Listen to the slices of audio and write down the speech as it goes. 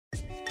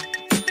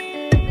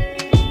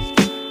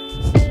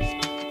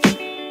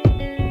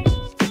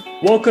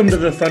Welcome to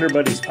the Thunder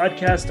Buddies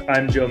podcast.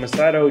 I'm Joe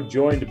Masato,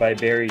 joined by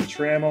Barry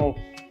Trammell.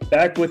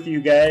 Back with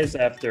you guys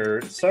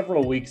after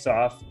several weeks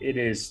off. It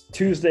is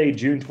Tuesday,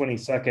 June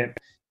 22nd,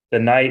 the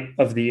night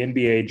of the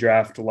NBA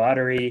draft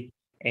lottery,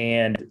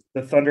 and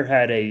the Thunder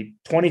had a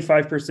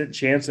 25%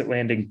 chance at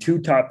landing two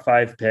top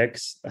five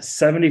picks, a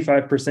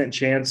 75%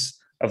 chance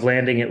of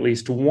landing at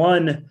least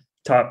one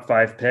top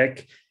five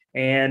pick,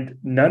 and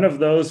none of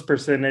those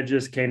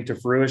percentages came to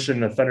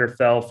fruition. The Thunder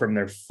fell from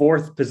their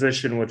fourth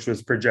position, which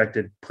was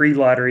projected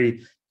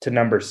pre-lottery, to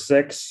number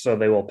 6. So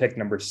they will pick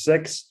number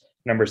 6,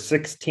 number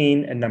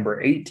 16, and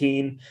number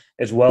 18,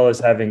 as well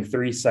as having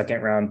 3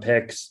 second-round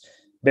picks.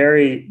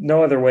 Barry,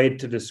 no other way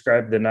to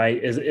describe the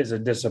night is a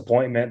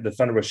disappointment. The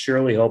Thunder was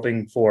surely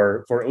hoping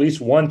for at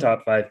least one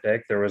top 5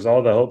 pick. There was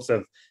all the hopes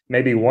of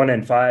maybe 1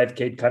 and 5,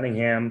 Cade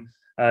Cunningham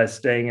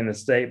staying in the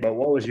state. But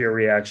what was your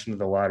reaction to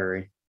the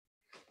lottery?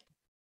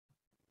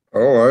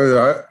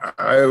 Oh,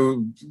 I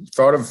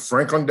thought of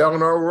Franklin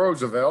Delano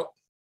Roosevelt,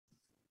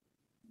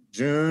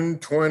 June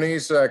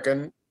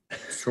 22nd,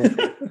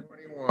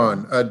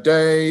 2021, a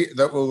day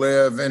that will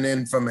live in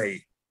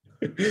infamy.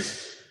 It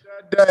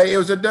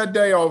was a dead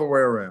day all the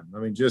way around. I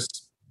mean,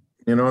 just,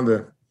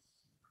 the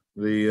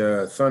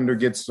Thunder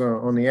gets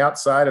on the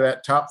outside of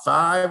that top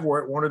 5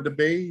 where it wanted to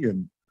be.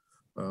 And,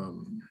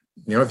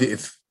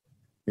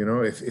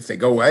 if they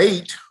go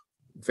 8,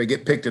 if they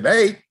get picked at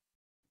 8,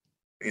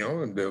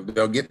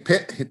 they'll get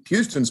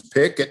Houston's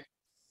pick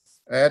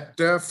at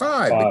 5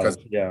 because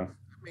that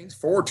means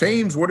 4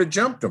 teams would have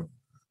jumped them.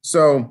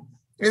 So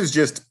it was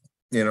just,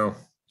 it's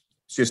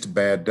just a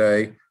bad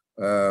day.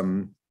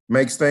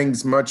 Makes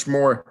things much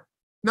more,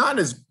 not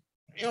as,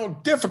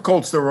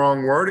 difficult's the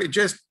wrong word. It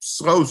just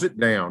slows it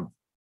down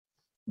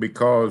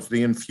because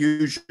the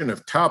infusion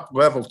of top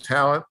level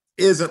talent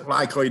isn't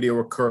likely to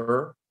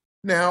occur.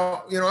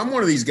 Now, I'm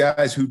one of these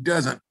guys who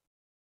doesn't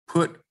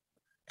put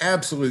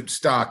absolute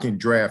stock in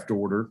draft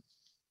order,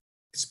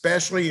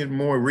 especially in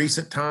more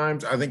recent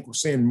times. I think we're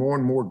seeing more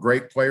and more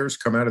great players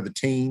come out of the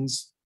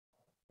teens.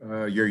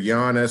 Your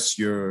Giannis,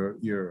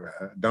 your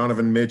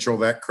Donovan Mitchell,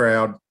 that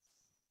crowd.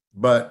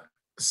 But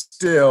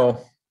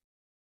still,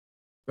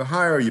 the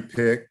higher you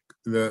pick,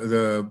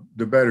 the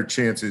better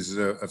chances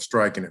of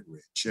striking it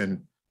rich.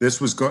 And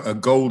this was a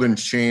golden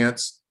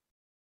chance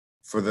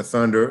for the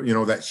Thunder.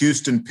 That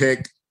Houston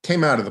pick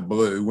came out of the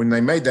blue. When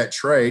they made that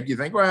trade, you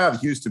think, well, the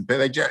Houston,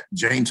 they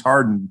James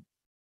Harden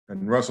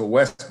and Russell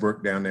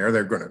Westbrook down there,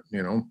 they're going to,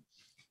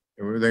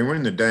 they were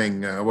in the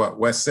dang,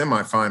 West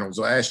semifinals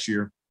last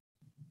year.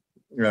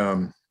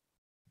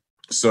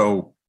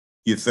 So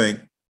you think,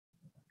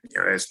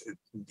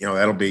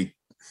 that'll be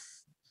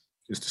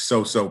just a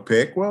so-so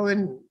pick. Well,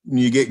 then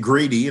you get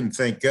greedy and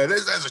think,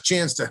 there's a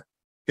chance to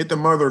hit the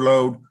mother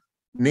load.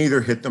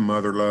 Neither hit the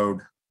mother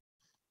load.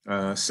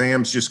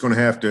 Sam's just going to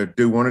have to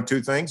do one or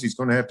two things. He's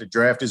going to have to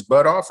draft his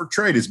butt off or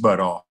trade his butt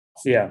off.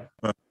 Yeah.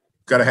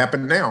 Got to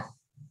happen now.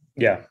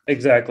 Yeah,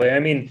 exactly. I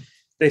mean,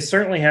 they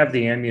certainly have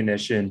the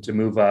ammunition to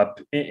move up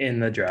in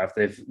the draft.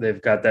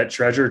 They've got that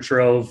treasure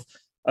trove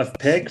of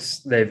picks.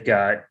 They've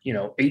got,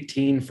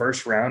 18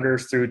 first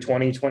rounders through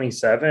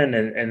 2027,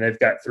 and they've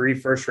got 3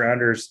 first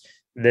rounders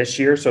this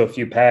year. So if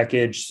you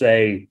package,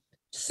 say,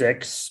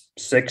 6,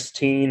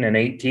 16, and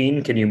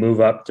 18, can you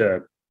move up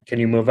to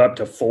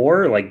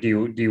 4? Like,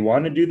 do you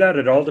want to do that?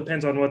 It all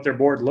depends on what their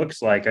board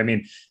looks like. I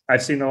mean,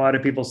 I've seen a lot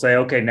of people say,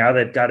 okay, now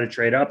they've got to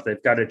trade up.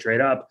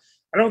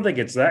 I don't think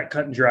it's that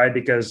cut and dry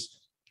because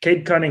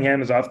Cade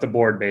Cunningham is off the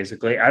board,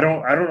 basically. I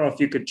don't know if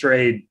you could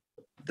trade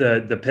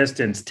the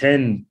Pistons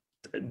 10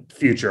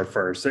 future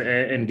first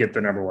and get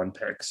the number 1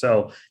 pick.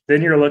 So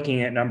then you're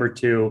looking at number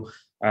 2.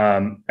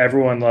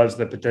 Everyone loves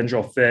the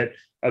potential fit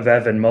of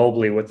Evan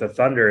Mobley with the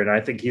Thunder, and I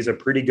think he's a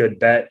pretty good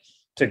bet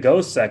to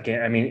go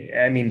second. I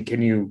mean,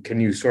 can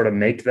you sort of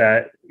make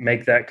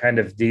that kind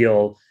of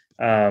deal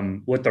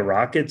with the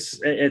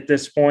Rockets at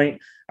this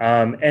point?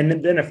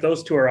 And then if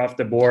those 2 are off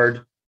the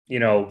board,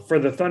 for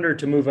the Thunder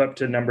to move up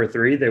to number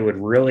 3, they would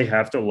really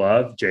have to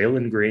love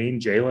Jalen Green,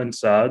 Jalen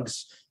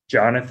Suggs,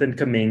 Jonathan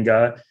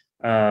Kuminga,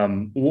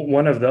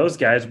 one of those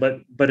guys.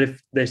 But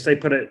if they say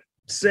put it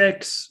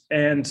 6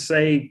 and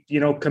say,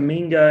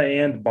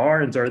 Kuminga and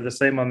Barnes are the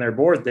same on their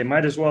board, they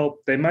might as well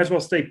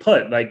stay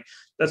put. Like,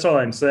 that's all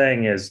I'm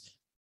saying is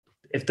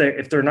if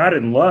they're not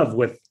in love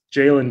with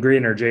Jalen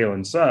Green or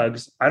Jalen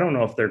Suggs, I don't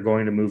know if they're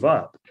going to move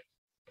up.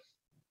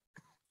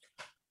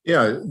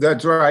 Yeah,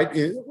 that's right.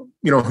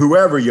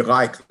 Whoever you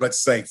like, let's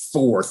say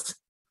 4th,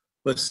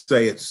 let's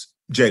say it's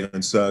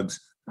Jalen Suggs,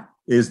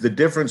 is the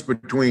difference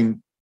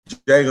between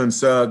Jalen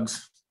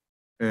Suggs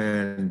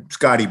and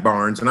Scotty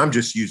Barnes, and I'm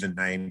just using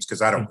names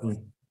because I don't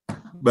know.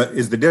 But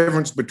is the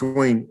difference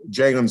between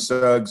Jalen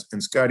Suggs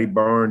and Scotty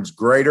Barnes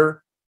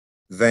greater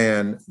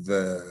than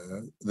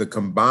the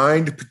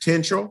combined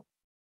potential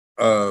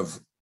of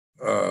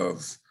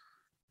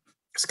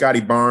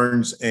Scotty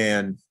Barnes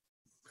and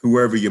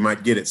whoever you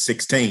might get at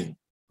 16?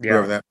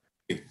 Whoever that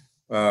might be.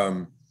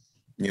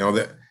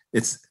 That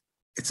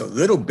it's a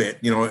little bit,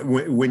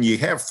 when you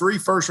have 3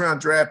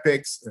 first-round draft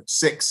picks,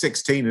 6,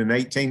 16, and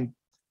 18,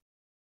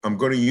 I'm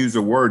going to use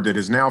a word that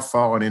has now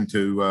fallen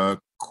into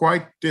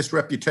quite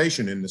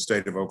disreputation in the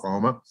state of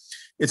Oklahoma.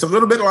 It's a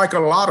little bit like a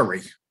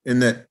lottery in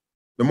that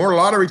the more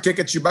lottery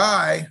tickets you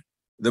buy,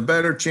 the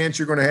better chance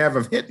you're going to have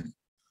of hitting.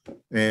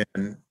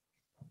 And,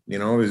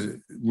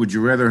 would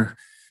you rather,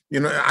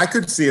 I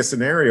could see a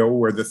scenario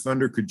where the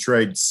Thunder could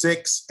trade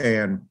 6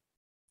 and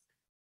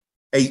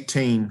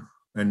 18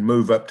 and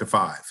move up to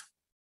 5.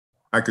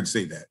 I could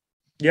see that.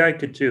 Yeah, I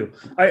could too.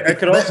 I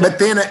could also.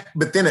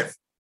 But then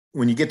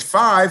when you get to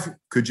 5,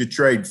 could you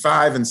trade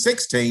 5 and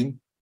 16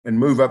 and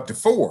move up to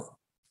 4?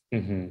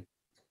 Mm-hmm.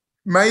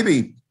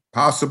 Maybe,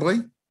 possibly.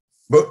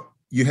 But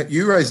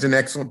you raised an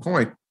excellent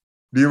point.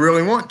 Do you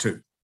really want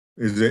to?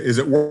 Is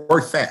it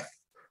worth that?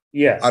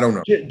 Yeah, I don't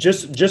know.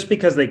 Just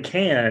because they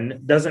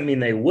can doesn't mean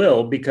they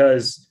will,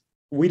 because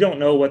we don't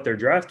know what their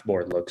draft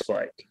board looks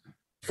like.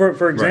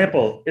 For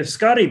example, right. If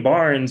Scotty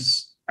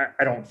Barnes,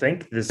 I don't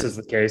think this is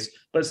the case,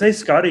 but say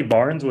Scotty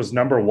Barnes was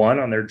number 1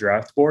 on their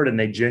draft board and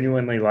they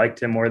genuinely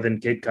liked him more than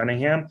Cade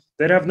Cunningham,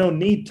 they'd have no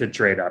need to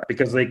trade up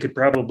because they could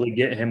probably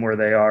get him where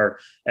they are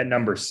at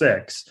number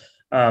 6.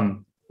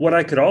 What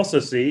I could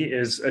also see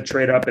is a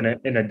trade up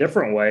in a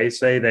different way.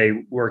 Say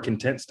they were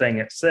content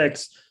staying at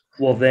 6.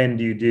 Well, then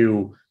do you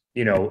do,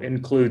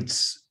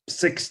 includes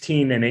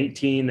 16 and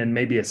 18 and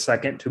maybe a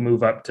second to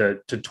move up to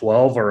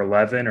 12 or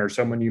 11 or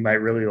someone you might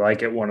really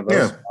like at one of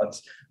those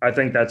spots. I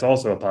think that's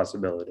also a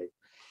possibility.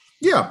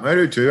 Yeah, I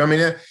do too. I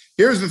mean,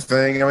 here's the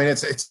thing. I mean,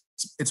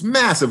 it's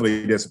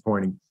massively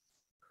disappointing.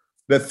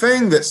 The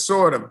thing that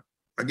sort of,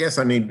 I guess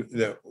I need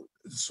that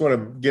sort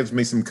of gives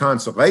me some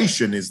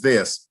consolation is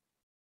this.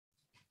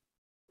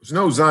 There's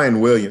no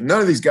Zion Williamson.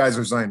 None of these guys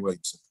are Zion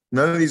Williamson.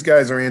 None of these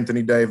guys are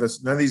Anthony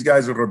Davis. None of these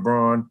guys are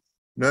LeBron.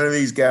 None of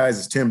these guys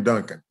is Tim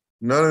Duncan.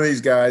 None of these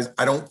guys,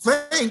 I don't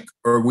think,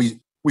 or we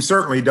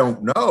certainly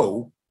don't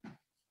know,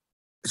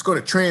 it's going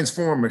to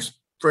transform a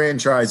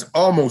franchise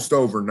almost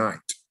overnight.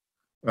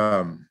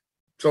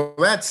 So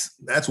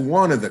that's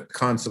one of the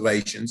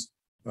consolations.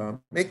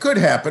 It could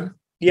happen.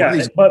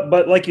 Yeah,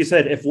 but like you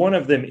said, if one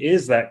of them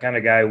is that kind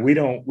of guy,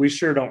 we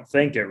sure don't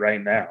think it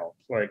right now.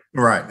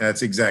 Right,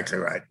 that's exactly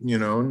right.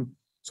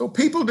 So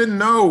people didn't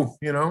know.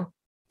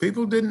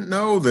 People didn't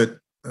know that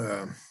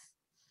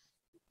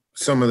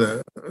some of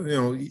the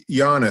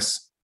Giannis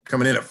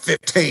coming in at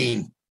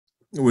 15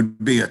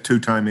 would be a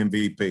 2-time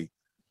MVP.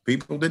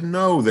 People didn't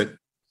know that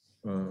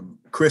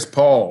Chris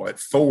Paul at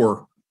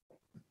 4,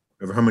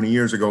 over how many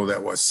years ago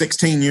that was,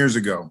 16 years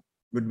ago,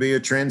 would be a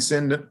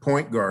transcendent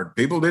point guard.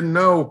 People didn't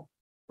know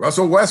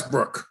Russell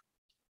Westbrook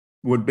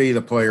would be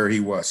the player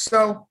he was.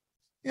 So,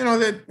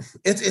 that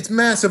it's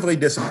massively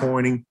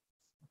disappointing.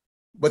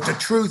 But the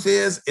truth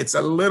is, it's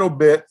a little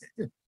bit.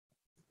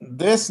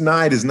 This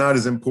night is not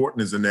as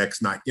important as the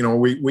next night.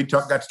 We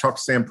got to talk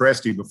to Sam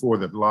Presti before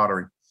the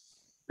lottery,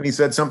 and he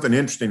said something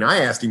interesting. I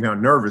asked him how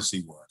nervous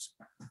he was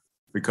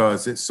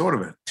because it's sort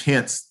of a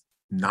tense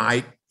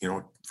night,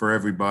 for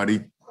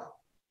everybody.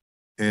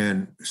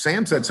 And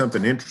Sam said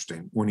something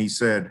interesting when he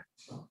said,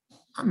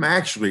 "I'm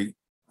actually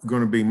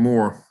going to be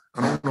more."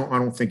 I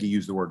don't think he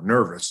used the word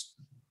nervous,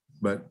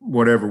 but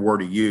whatever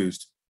word he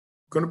used,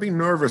 going to be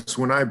nervous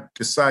when I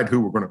decide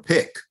who we're going to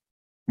pick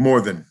more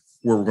than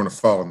where we're going to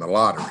fall in the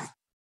lottery.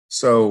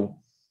 So,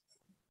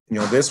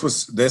 this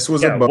was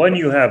one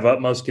you have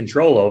utmost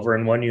control over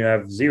and one you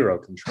have zero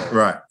control.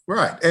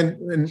 Right.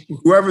 And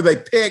whoever they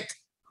pick,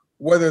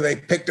 whether they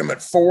picked them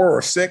at 4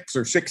 or 6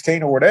 or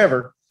 16 or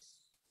whatever,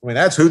 I mean,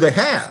 that's who they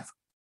have.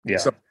 Yeah.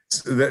 So,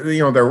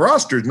 their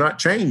roster's not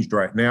changed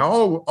right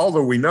now.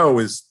 Although we know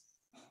is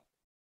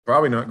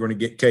probably not going to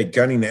get Cade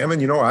Cunningham.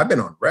 And, I've been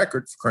on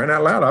record, for crying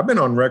out loud, I've been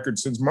on record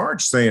since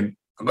March saying,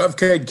 I love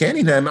Cade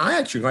Cunningham. I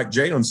actually like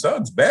Jalen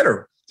Suggs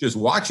better just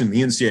watching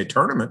the NCAA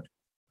tournament.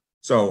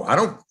 So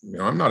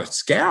I'm not a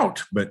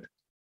scout, but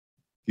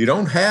you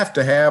don't have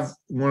to have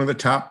one of the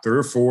top 3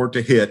 or 4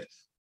 to hit,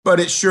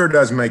 but it sure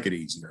does make it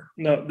easier.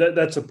 No,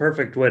 that's a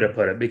perfect way to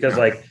put it because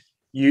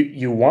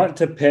you want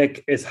to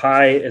pick as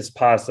high as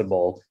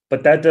possible,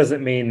 but that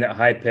doesn't mean that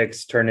high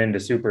picks turn into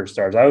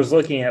superstars. I was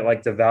looking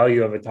at the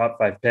value of a top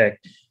 5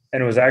 pick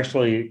and was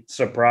actually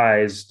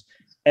surprised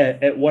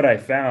at what I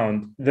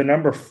found. The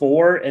number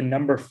 4 and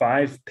number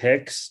 5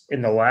 picks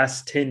in the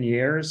last 10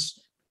 years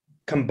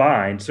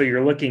combined, so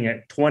you're looking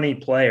at 20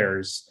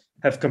 players,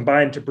 have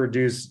combined to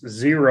produce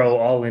 0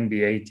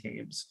 All-NBA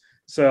teams.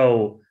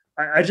 So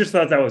I just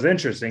thought that was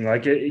interesting.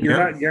 You're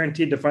not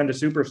guaranteed to find a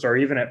superstar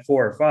even at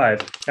 4 or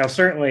 5. Now,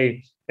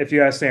 certainly, if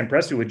you ask Sam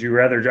Presti, would you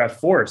rather draft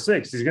 4 or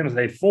 6? He's going to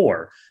say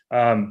 4.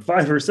 5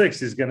 or 6,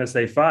 he's going to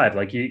say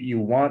 5. You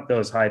want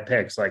those high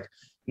picks,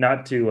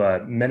 not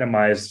to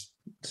minimize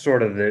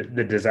sort of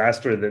the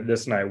disaster that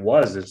this night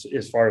was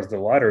as far as the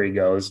lottery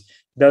goes.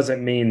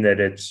 Doesn't mean that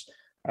it's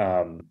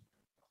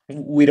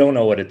we don't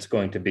know what it's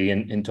going to be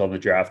until the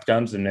draft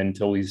comes and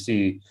until we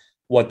see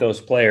what those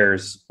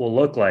players will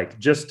look like.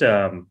 Just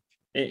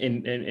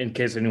in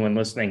case anyone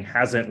listening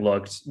hasn't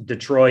looked,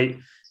 Detroit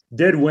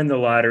did win the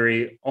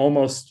lottery,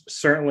 almost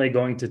certainly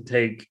going to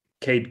take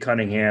Cade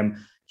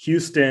Cunningham.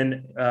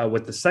 Houston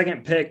with the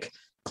second pick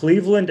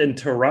Cleveland and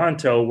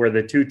Toronto were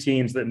the two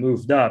teams that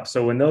moved up.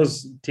 So when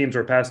those teams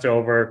were passed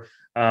over,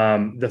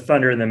 the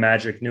Thunder and the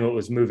Magic knew it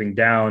was moving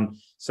down.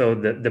 So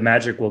the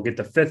Magic will get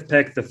the 5th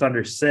pick, the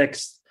Thunder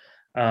 6th.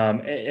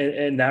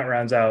 And that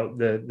rounds out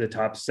the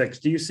top 6.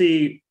 Do you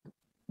see,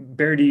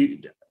 Bear,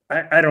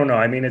 I don't know.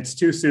 I mean, it's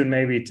too soon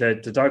maybe to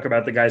talk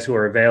about the guys who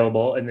are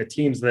available and the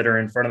teams that are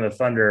in front of the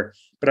Thunder,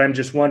 but I'm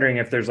just wondering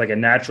if there's like a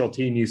natural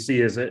team you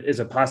see as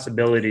a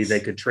possibility they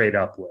could trade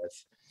up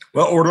with.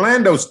 Well,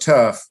 Orlando's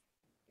tough.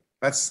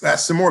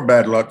 That's some more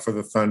bad luck for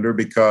the Thunder,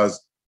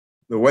 because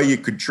the way you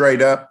could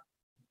trade up,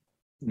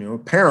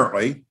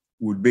 apparently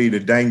would be to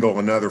dangle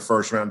another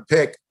first-round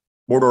pick.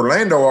 But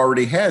Orlando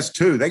already has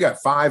 2. They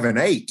got 5 and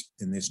 8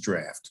 in this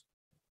draft.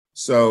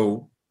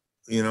 So,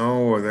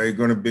 are they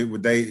going to be?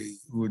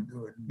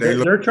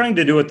 They're trying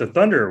to do what the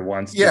Thunder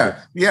wants.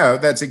 Yeah,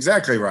 that's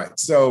exactly right.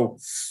 So,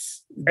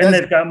 and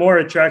they've got more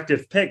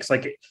attractive picks.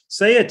 Like,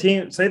 say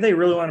they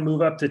really want to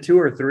move up to 2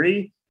 or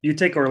 3. You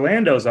take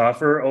Orlando's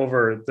offer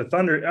over the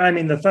Thunder. I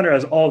mean, the Thunder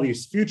has all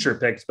these future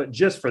picks, but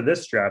just for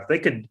this draft, they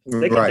could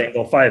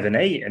dangle 5 and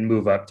 8 and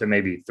move up to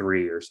maybe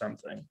 3 or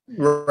something.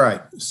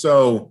 Right.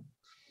 So,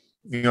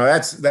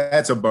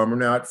 that's a bummer.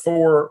 Now at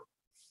 4,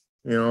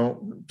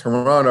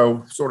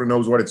 Toronto sort of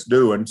knows what it's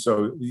doing.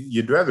 So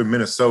you'd rather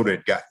Minnesota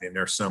had gotten in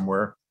there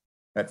somewhere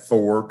at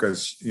 4,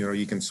 because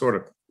you can sort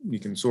of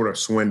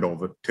swindle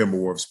the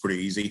Timberwolves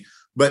pretty easy.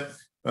 But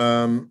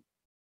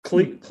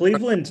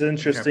Cleveland's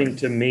interesting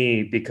to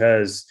me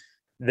because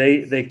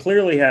they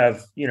clearly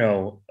have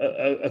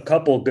a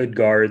couple good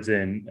guards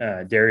in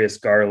Darius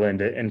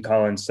Garland and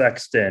Colin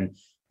Sexton,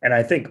 and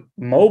I think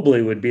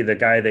Mobley would be the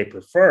guy they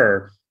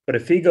prefer. But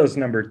if he goes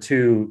number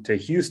 2 to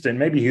Houston,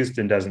 maybe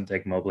Houston doesn't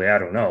take Mobley. I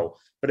don't know.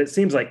 But it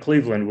seems like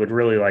Cleveland would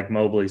really like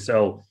Mobley.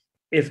 So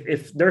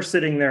if they're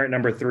sitting there at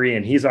number 3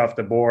 and he's off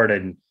the board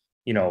and,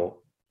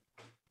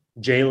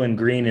 Jalen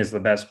Green is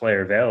the best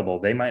player available,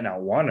 they might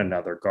not want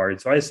another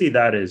guard. So I see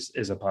that as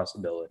a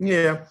possibility.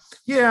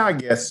 Yeah, I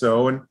guess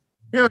so. And,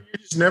 you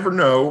just never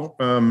know.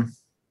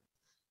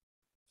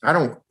 I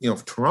don't,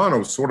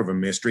 Toronto's sort of a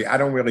mystery. I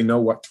don't really know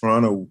what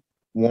Toronto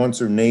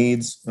wants or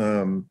needs.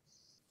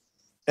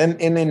 And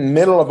in the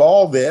middle of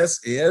all this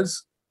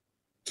is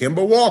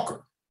Kemba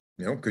Walker.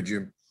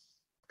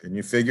 Can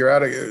you figure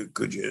out,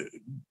 could you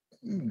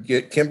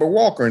get Kemba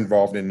Walker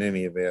involved in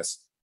any of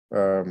this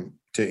to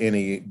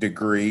any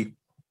degree?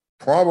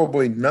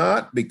 Probably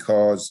not,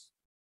 because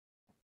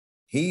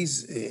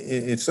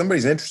if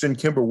somebody's interested in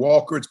Kemba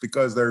Walker, it's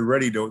because they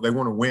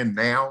want to win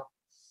now.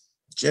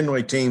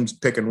 Generally, teams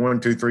picking 1,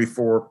 2, 3,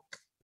 4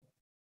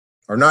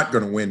 are not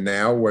going to win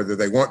now, whether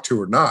they want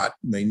to or not.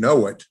 They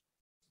know it.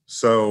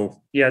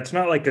 So yeah, it's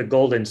not like a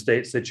Golden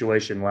State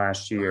situation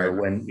last year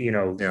when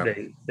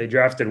they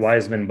drafted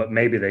Wiseman, but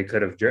maybe they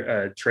could have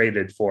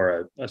traded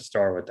for a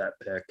star with that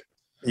pick.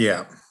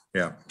 Yeah.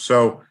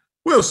 So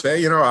we'll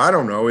say, I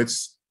don't know.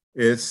 It's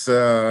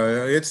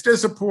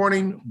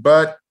disappointing,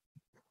 but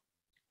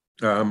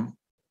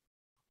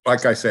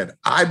like I said,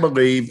 I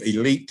believe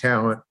elite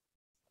talent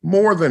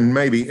more than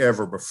maybe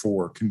ever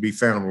before can be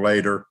found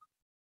later,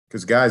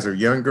 because guys are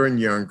younger and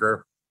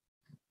younger.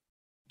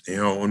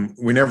 And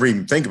we never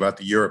even think about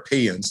the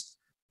Europeans,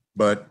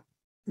 but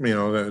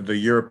the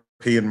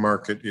European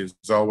market is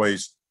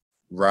always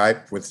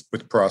ripe with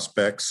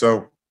prospects.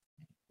 So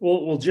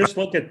we'll just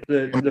look at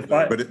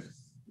the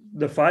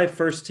 5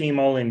 first-team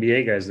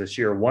All-NBA guys this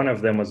year. One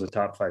of them was a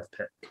top 5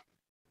 pick.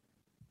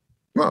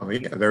 Well,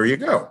 yeah, there you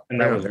go.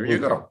 And that was there you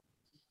go.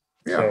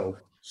 Yeah.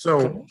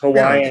 So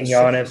Kawhi and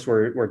Giannis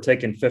were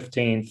taken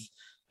 15th.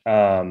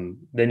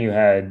 Then you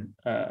had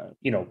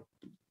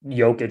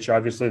Jokic,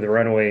 obviously the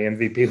runaway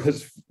MVP,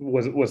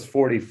 was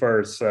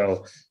 41st.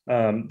 So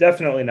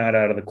definitely not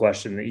out of the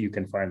question that you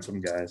can find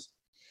some guys.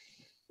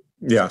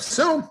 Yeah.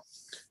 So,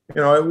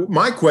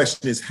 my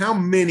question is, how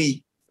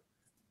many,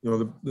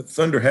 the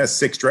Thunder has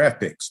 6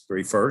 draft picks,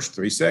 3 first,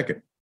 3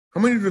 second.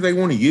 How many do they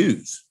want to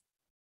use?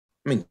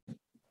 I mean,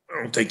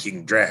 I don't think you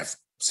can draft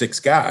 6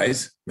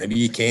 guys. Maybe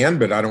you can,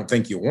 but I don't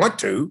think you want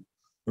to,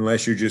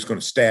 unless you're just going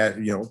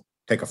to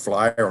take a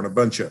flyer on a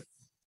bunch of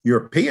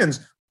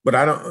Europeans. But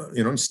I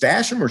don't,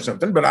 stash them or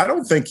something. But I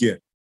don't think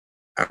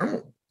I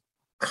don't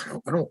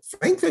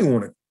think they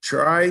want to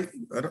try.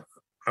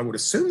 I would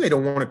assume they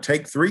don't want to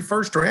take 3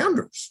 first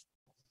rounders.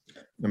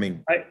 I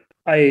mean,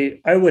 I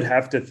would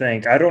have to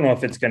think. I don't know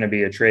if it's going to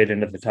be a trade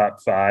into the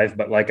top 5,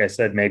 but like I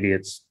said, maybe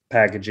it's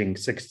packaging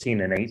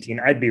 16 and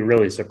 18. I'd be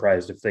really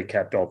surprised if they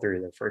kept all 3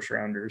 of their first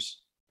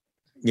rounders.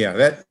 Yeah,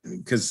 that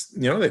because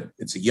that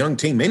it's a young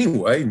team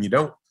anyway, and I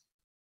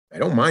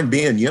don't mind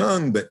being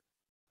young, but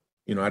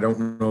I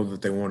don't know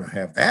that they want to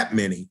have that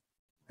many.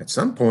 At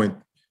some point,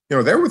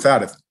 they're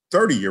without a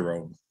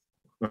 30-year-old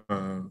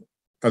other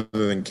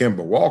than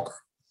Kemba Walker.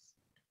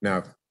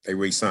 Now, they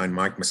re-signed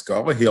Mike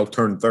Muscala. He'll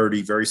turn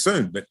 30 very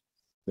soon. But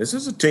this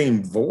is a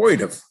team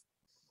void of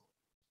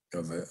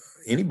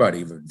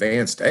anybody of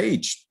advanced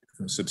age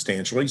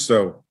substantially.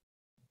 So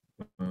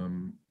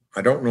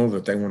I don't know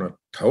that they want to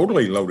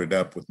totally load it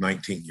up with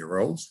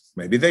 19-year-olds.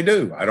 Maybe they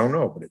do. I don't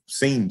know. But it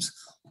seems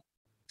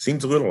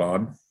Seems a little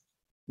odd.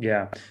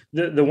 Yeah.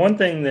 The one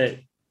thing that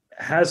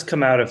has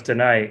come out of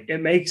tonight,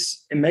 it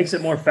makes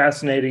it more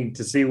fascinating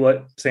to see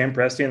what Sam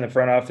Presti and the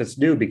front office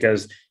do,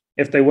 because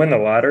if they win the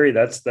lottery,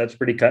 that's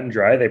pretty cut and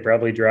dry. They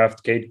probably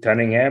draft Cade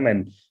Cunningham,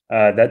 and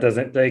that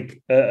doesn't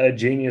take a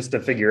genius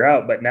to figure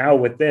out. But now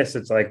with this,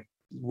 it's like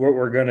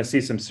we're going to see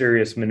some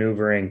serious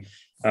maneuvering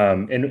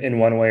in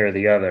one way or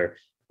the other.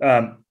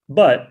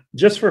 But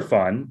just for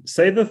fun,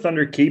 say the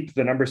Thunder keep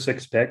the number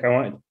 6 pick. I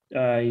want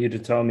you to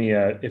tell me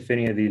if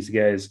any of these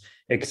guys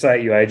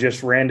excite you. I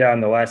just ran down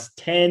the last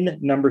 10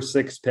 number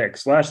 6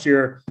 picks. Last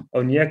year,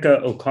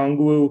 Onyeka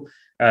Okongwu.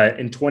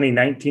 In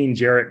 2019,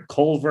 Jarrett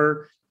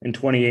Culver. In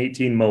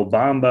 2018, Mo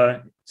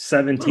Bamba.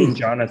 17,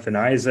 Jonathan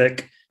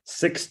Isaac.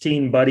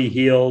 16, Buddy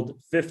Hield.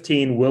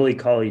 15, Willie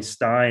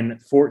Cauley-Stein.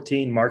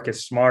 14,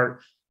 Marcus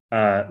Smart.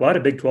 A lot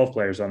of Big 12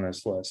 players on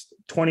this list.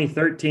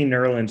 2013,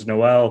 Nerlens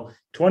Noel.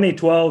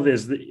 2012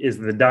 is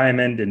the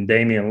Diamond and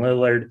Damian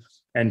Lillard.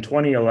 And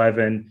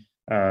 2011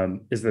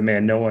 is the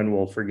man no one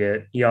will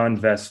forget, Jan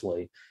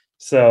Vesely.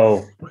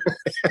 So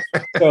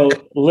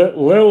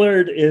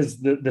Lillard is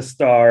the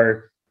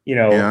star.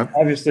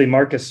 Obviously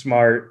Marcus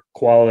Smart,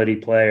 quality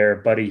player.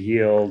 Buddy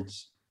Hield,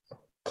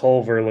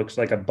 Culver looks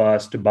like a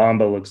bust.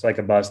 Bamba looks like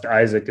a bust.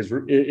 Isaac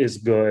is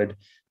good,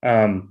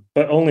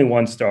 but only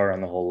one star on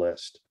the whole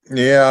list.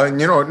 Yeah,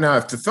 now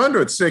if the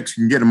Thunder at 6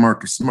 can get a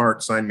Marcus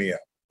Smart, sign me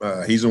up.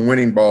 He's a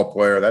winning ball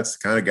player. That's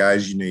the kind of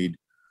guys you need.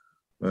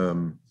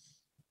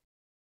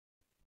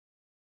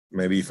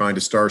 Maybe you find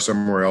a star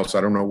somewhere else.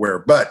 I don't know where,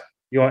 but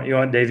you want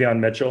Davion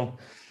Mitchell.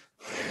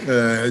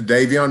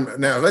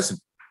 Now listen.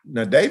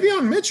 Now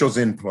Davion Mitchell's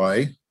in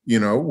play.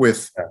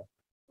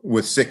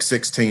 With 6,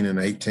 16, and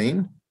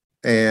 18,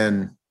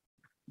 and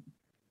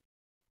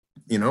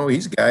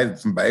he's a guy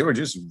from Baylor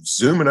just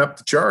zooming up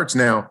the charts.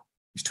 Now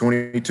he's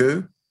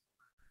 22.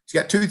 He's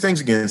got 2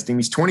 things against him.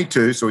 He's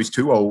 22, so he's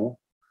too old.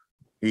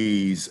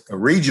 He's a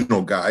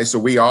regional guy, so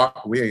we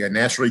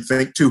naturally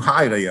think too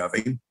highly of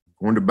him.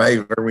 Going to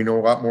Baylor, we know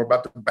a lot more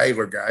about the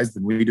Baylor guys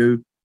than we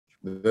do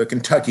the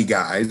Kentucky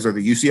guys or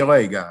the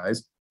UCLA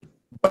guys.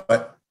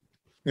 But,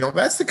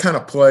 that's the kind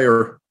of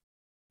player,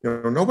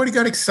 nobody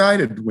got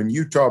excited when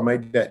Utah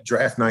made that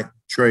draft night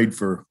trade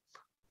for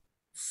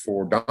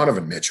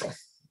Donovan Mitchell.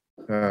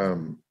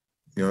 And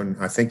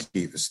I think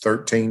he was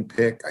 13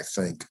 pick, I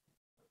think.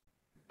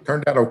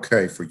 Turned out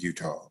okay for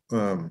Utah.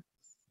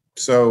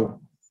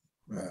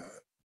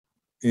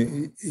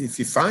 If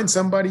you find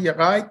somebody you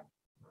like,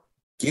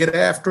 get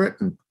after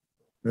it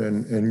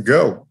and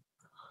go.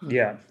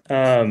 Yeah.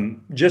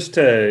 Just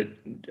to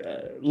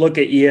look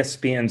at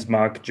ESPN's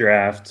mock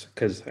draft,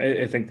 because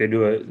I think they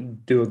do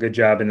a good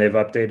job, and they've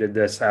updated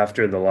this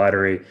after the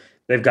lottery.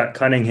 They've got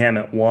Cunningham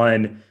at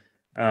 1.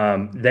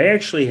 They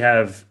actually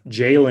have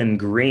Jalen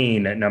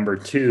Green at number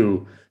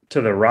 2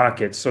 to the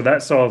Rockets. So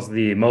that solves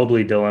the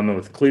Mobley dilemma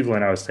with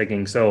Cleveland I was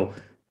taking. So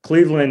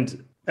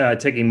Cleveland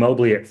taking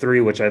Mobley at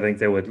 3, which I think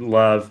they would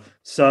love.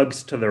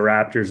 Suggs to the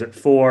Raptors at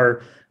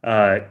 4.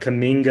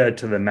 Kuminga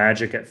to the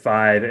Magic at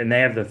 5, and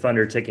they have the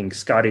Thunder taking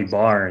Scotty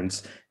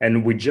Barnes.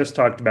 And we just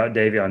talked about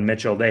Davion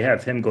Mitchell. They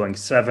have him going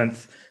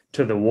 7th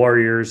to the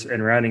Warriors,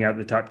 and rounding out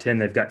the top 10,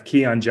 they've got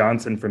Keon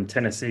Johnson from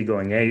Tennessee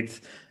going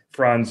 8th,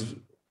 Franz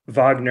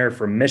Wagner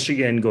from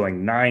Michigan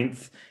going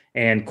 9th,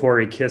 and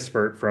Corey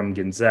Kispert from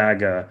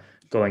Gonzaga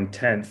going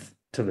 10th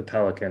to the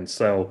Pelicans.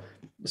 So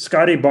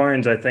Scotty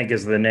Barnes, I think,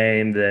 is the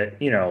name that,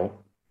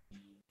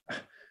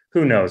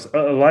 who knows?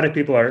 A lot of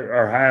people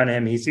are high on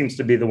him. He seems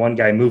to be the one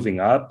guy moving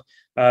up,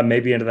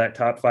 maybe into that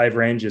top 5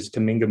 range as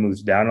Kuminga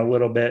moves down a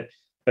little bit.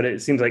 But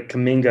it seems like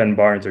Kuminga and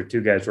Barnes are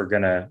 2 guys we're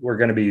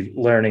gonna be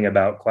learning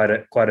about quite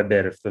a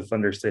bit if the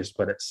Thunder stay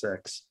split at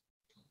 6.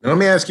 Now, let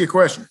me ask you a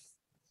question.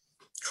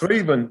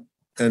 Cleveland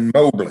and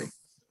Mobley.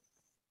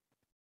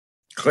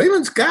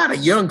 Cleveland's got a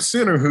young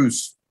center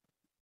who's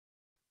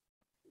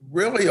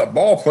really a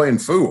ball-playing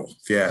fool,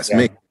 if you ask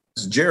me.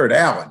 It's Jared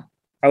Allen.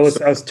 I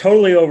was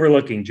totally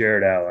overlooking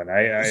Jared Allen.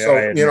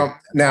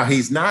 Now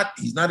he's not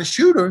a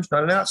shooter. He's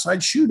not an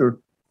outside shooter,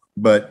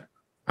 but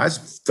I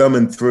was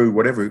thumbing through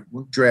what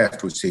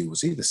draft was he?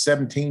 Was he the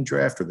 17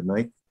 draft or the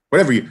 9th?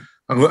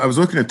 I was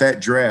looking at that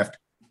draft.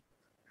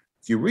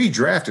 If you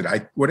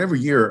redrafted, whatever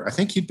year, I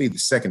think he'd be the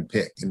 2nd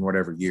pick in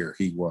whatever year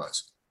he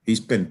was.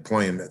 He's been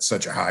playing at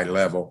such a high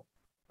level.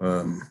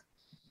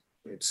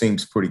 It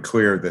seems pretty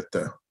clear that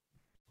the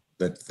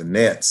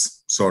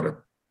Nets sort of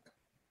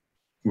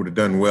would have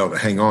done well to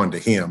hang on to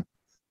him.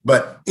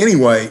 But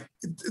anyway,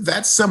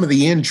 that's some of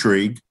the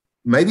intrigue.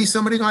 Maybe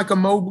somebody like a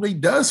Mobley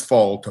does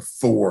fall to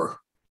 4.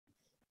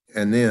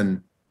 And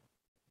then,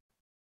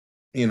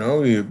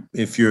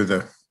 if you're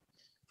the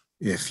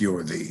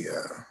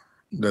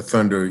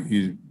Thunder,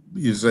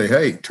 you say,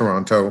 hey,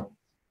 Toronto,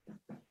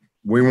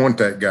 we want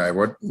that guy.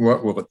 What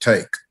will it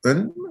take?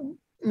 And,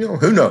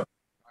 who knows?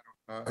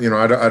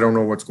 I don't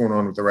know what's going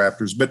on with the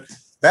Raptors, but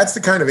that's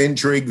the kind of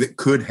intrigue that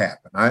could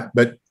happen.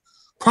 But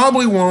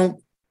probably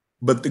won't.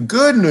 But the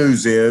good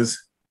news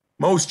is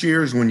most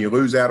years when you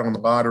lose out on the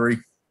lottery,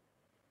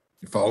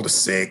 you fall to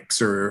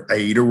 6 or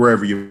 8 or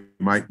wherever you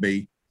might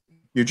be,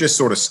 you're just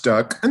sort of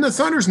stuck. And the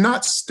Thunder's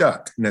not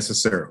stuck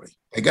necessarily.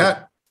 They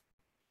got,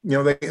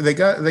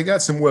 they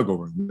got some wiggle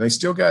room. They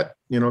still got,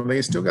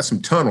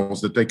 some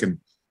tunnels that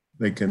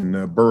they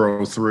can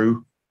burrow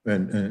through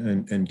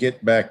and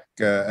get back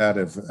out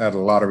of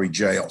lottery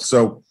jail.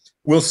 So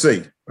we'll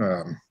see.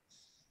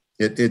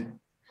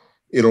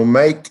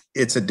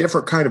 It's a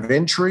different kind of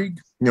intrigue.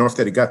 If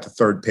they'd have got the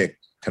third pick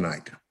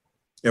tonight,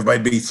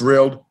 everybody'd be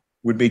thrilled.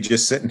 We'd be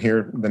just sitting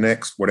here the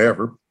next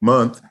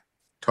month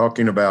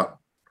talking about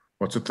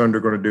what's the Thunder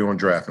going to do on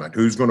draft night?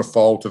 Who's going to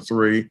fall to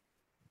 3?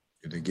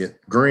 Do they get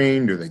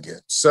Green? Do they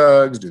get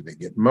Suggs? Do they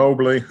get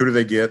Mobley? Who do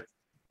they get?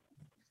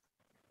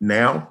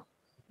 Now,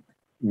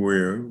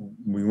 we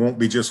won't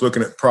be just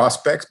looking at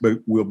prospects, but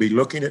we'll be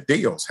looking at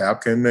deals. How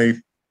can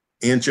they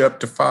inch up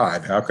to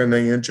 5? How can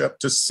they inch up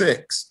to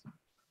 6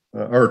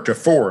 or to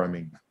 4? I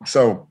mean,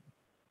 so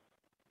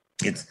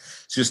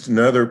it's just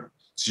another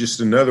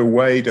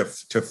way to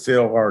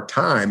fill our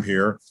time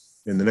here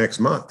in the next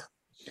month.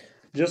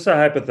 Just a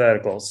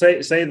hypothetical.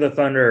 Say the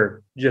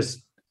Thunder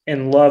just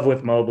in love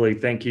with Mobley,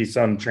 think he's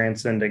some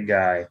transcendent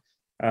guy.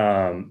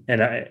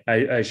 And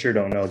I sure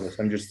don't know this.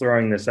 I'm just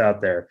throwing this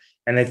out there.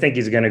 And they think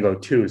he's going to go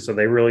 2. So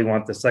they really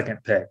want the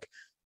second pick.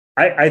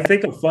 I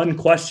think a fun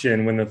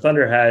question when the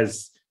Thunder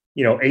has,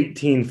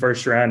 18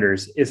 first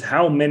rounders is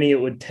how many it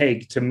would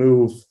take to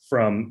move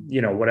from,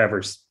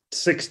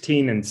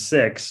 16 and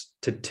 6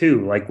 to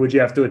 2. Like, would you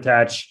have to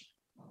attach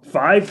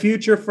 5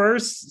 future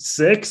firsts?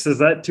 6? Is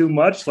that too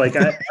much? Like,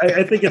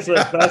 I think it's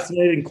a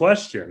fascinating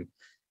question.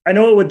 I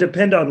know it would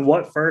depend on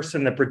what first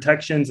and the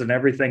protections and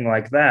everything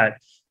like that,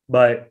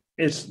 but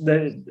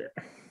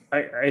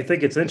I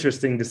think it's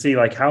interesting to see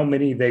like how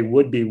many they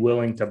would be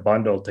willing to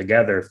bundle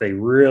together if they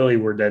really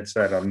were dead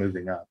set on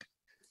moving up.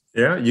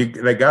 Yeah,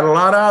 they got a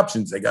lot of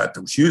options. They got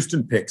the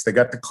Houston picks. They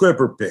got the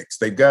Clipper picks.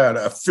 They got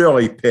a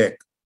Philly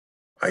pick.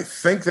 I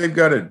think they've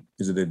got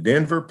is it a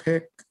Denver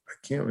pick?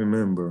 I can't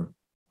remember.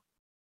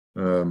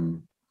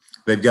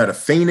 They've got a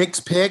Phoenix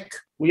pick.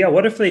 Well, yeah.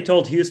 What if they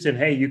told Houston,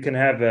 "Hey, you can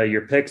have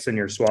your picks and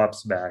your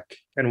swaps back,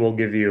 and we'll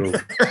give you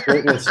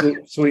we'll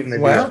sweeten the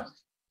deal." Well,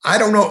 I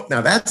don't know.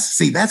 Now that's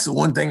the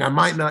one thing I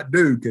might not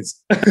do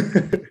because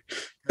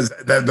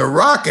the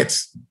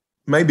Rockets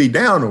may be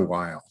down a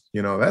while.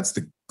 That's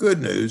the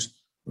good news.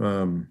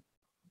 But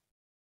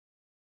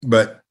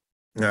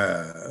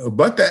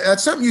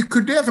that's something you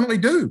could definitely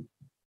do.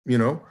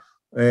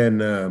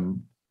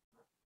 And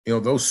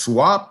those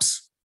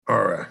swaps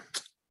are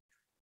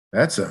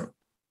that's an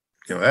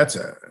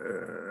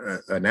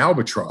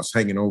albatross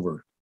hanging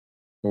over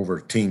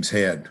a team's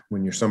head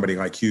when you're somebody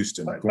like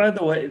Houston. By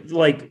the way,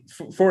 like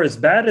for as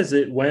bad as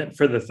it went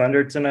for the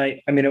Thunder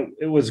tonight, I mean,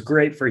 it was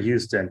great for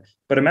Houston,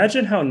 but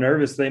imagine how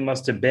nervous they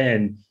must have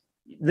been.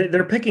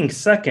 They're picking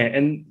second,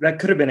 and that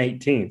could have been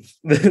 18th.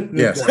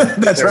 Yes,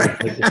 that's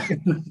right.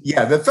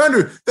 Yeah, the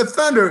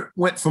Thunder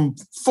went from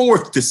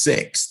 4th to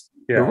 6th.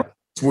 Yeah. The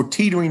Rockets were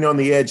teetering on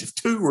the edge of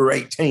 2 or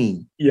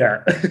 18.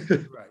 Yeah.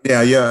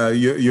 Yeah,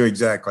 you're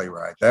exactly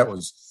right. That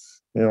was,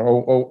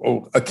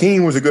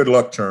 Akeem was a good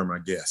luck term, I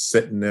guess,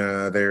 sitting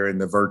there in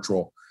the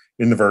virtual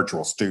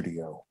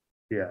studio.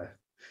 Yeah.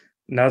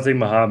 Nazim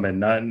Muhammad,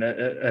 not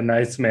a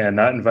nice man,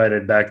 not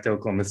invited back to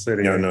Oklahoma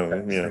City.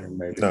 No.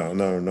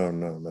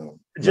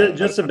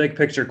 Just a big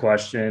picture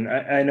question.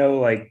 I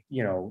know, a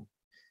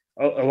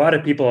lot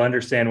of people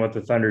understand what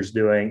the Thunder's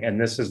doing, and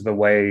this is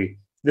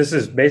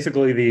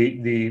basically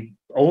the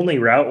only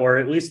route, or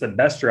at least the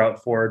best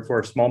route forward for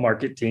a small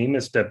market team,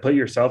 is to put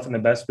yourself in the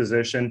best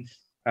position.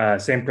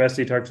 Sam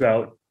Presti talks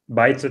about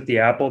bites at the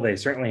apple. They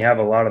certainly have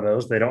a lot of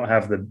those. They don't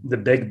have the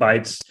big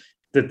bites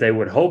that they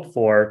would hope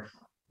for.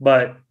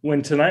 But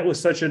when tonight was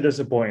such a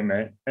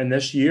disappointment, and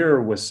this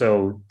year was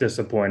so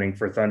disappointing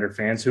for Thunder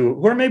fans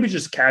who are maybe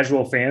just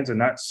casual fans and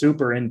not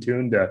super in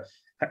tune to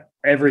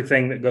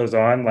everything that goes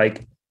on,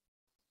 like,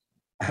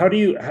 how do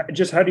you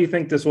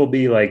think this will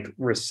be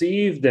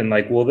received? And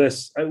will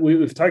this,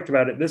 we've talked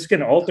about it, this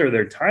can alter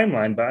their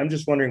timeline, but I'm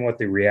just wondering what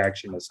the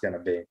reaction is going to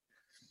be.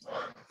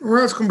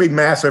 Well, it's going to be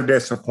massive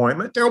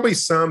disappointment. There'll be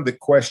some that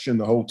question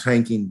the whole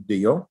tanking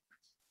deal.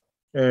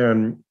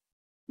 And,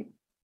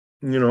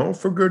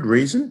 for good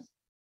reason.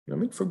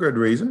 That's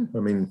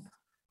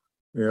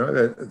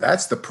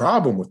the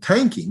problem with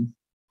tanking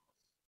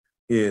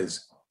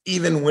is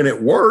even when it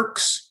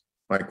works,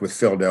 like with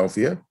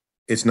Philadelphia,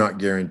 it's not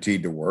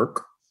guaranteed to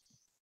work.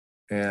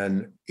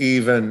 But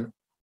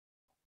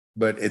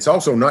it's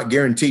also not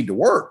guaranteed to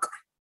work.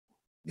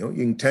 You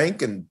can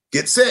tank and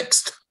get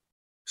 6th.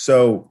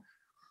 So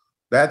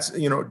that's,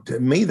 to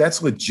me,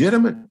 that's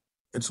legitimate.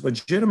 It's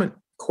legitimate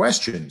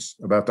questions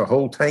about the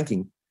whole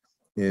tanking.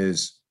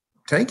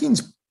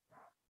 Tanking's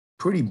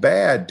pretty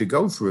bad to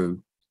go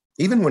through,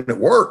 even when it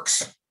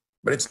works,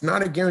 but it's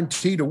not a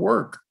guarantee to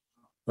work.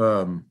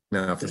 Now,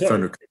 if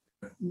the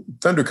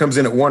Thunder comes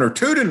in at 1 or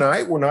 2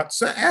 tonight, we're not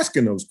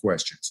asking those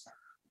questions,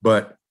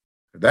 but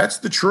that's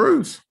the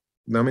truth.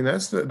 I mean,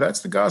 that's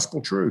the gospel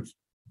truth.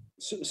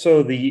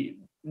 So the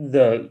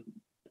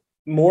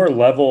more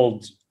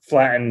leveled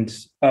flattened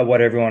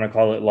whatever you want to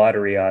call it,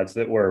 lottery odds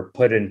that were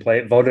put in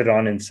place, voted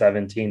on in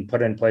 17,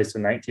 put in place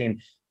in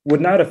 19,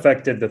 would not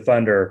affected the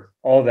Thunder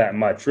all that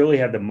much. Really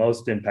had the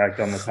most impact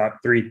on the top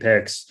three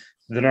picks.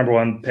 The number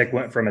one pick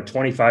went from a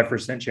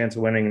 25% chance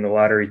of winning the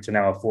lottery to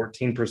now a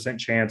 14%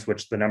 chance,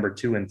 which the number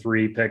 2 and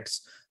 3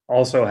 picks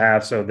also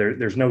have. So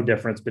there's no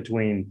difference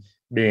between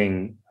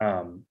being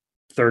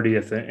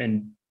 30th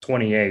and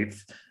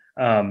 28th.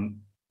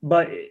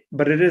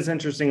 But it is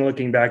interesting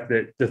looking back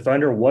that the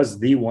Thunder was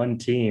the one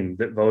team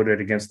that voted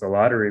against the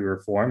lottery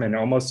reform and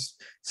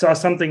almost saw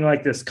something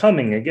like this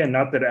coming. Again,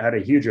 not that it had a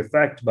huge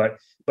effect, but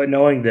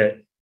knowing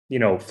that,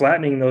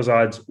 flattening those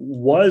odds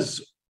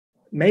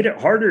made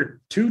it harder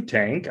to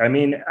tank. I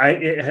mean,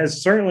 it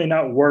has certainly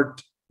not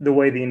worked the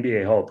way the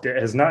NBA hoped. It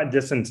has not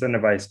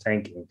disincentivized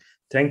tanking.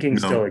 Tanking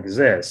still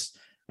exists,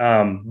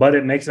 but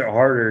it makes it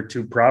harder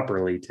to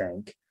properly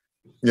tank.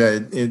 Yeah,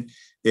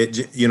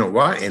 it you know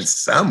what? In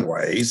some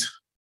ways,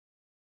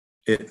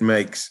 it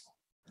makes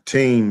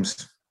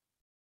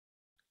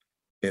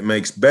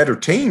better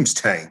teams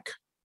tank,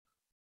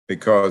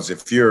 because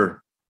if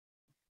you're,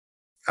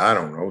 I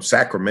don't know,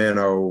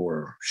 Sacramento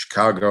or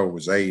Chicago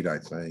was 8, I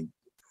think.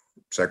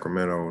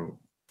 Sacramento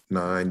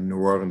 9, New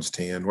Orleans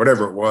 10,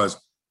 whatever it was.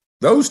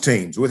 Those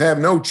teams would have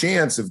no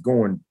chance of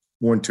going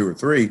 1, 2, or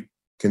 3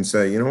 can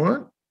say, you know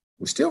what?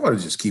 We still want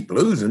to just keep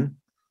losing,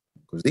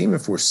 because even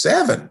if we're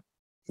 7,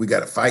 we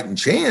got a fighting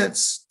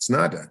chance. It's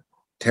not a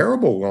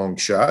terrible long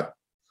shot.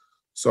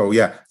 So,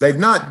 yeah, they've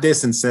not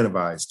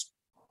disincentivized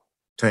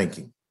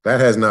tanking. That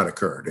has not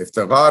occurred. If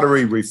the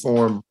lottery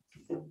reform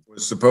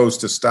was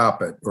supposed to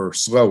stop it or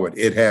slow it,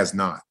 it has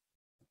not.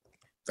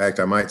 In fact,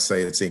 I might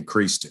say it's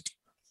increased it.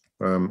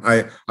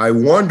 I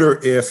wonder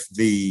if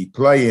the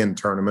play-in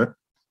tournament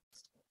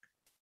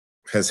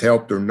has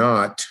helped or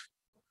not.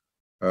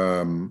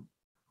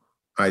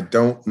 I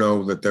don't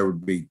know that there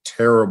would be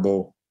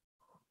terrible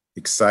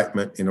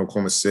excitement in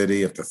Oklahoma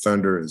City if the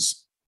Thunder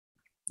is,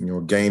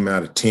 a game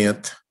out of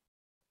 10th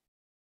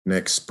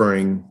next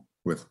spring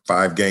with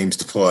 5 games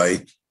to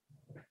play.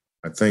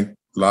 I think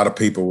a lot of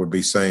people would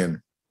be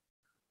saying,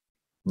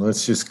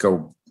 let's just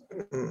go,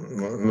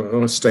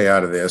 let's stay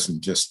out of this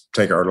and just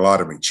take our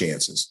lottery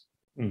chances.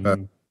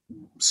 Mm-hmm.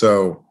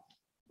 So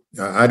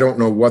I don't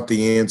know what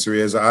the answer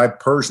is. I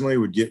personally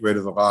would get rid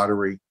of the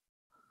lottery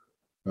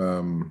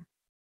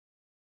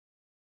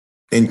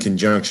in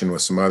conjunction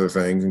with some other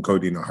things,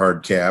 including a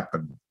hard cap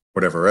and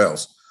whatever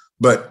else.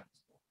 But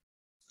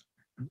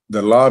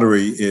the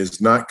lottery is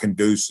not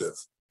conducive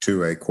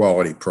to a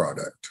quality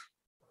product.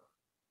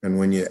 And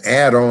when you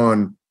add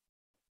on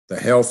the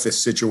health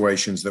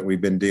situations that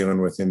we've been dealing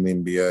with in the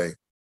NBA,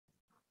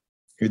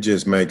 it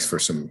just makes for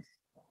some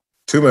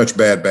too much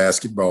bad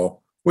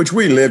basketball, which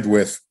we lived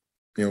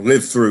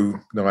through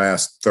the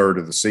last third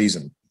of the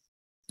season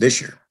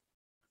this year.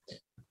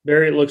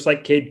 Barry, it looks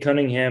like Cade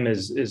Cunningham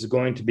is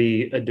going to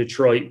be a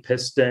Detroit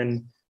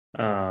Piston.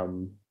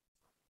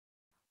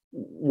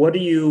 What do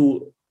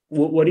you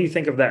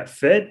think of that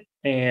fit?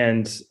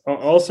 And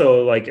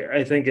also,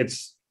 I think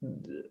it's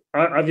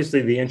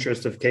obviously the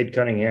interest of Cade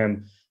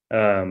Cunningham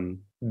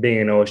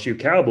being an OSU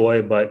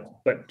Cowboy,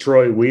 but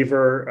Troy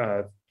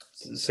Weaver,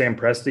 Sam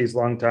Presti's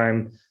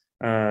longtime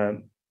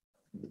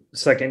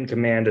second in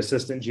command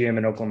assistant GM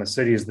in Oklahoma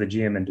City, is the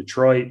GM in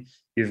Detroit.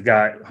 You've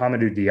got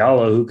Hamidou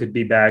Diallo, who could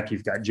be back.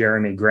 You've got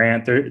Jeremy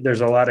Grant.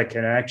 There's a lot of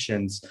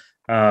connections,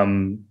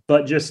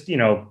 but just,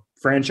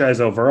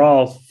 franchise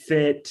overall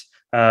fit.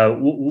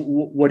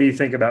 What do you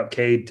think about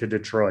Cade to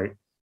Detroit?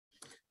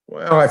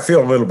 Well, I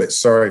feel a little bit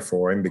sorry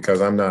for him because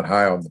I'm not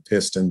high on the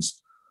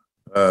Pistons.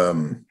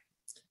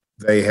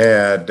 They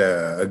had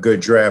a good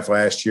draft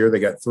last year. They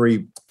got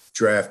 3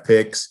 draft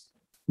picks,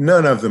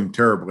 none of them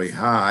terribly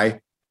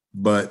high.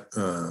 But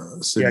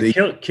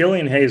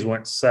Killian Hayes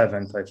went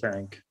 7th, I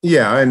think.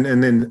 Yeah,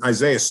 and then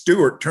Isaiah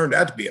Stewart turned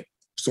out to be a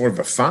sort of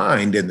a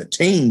find in the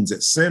teens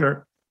at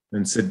center,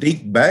 and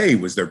Sadiq Bey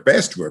was their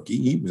best rookie.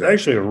 He was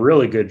actually a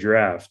really good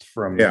draft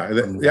from.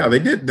 They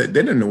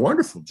did a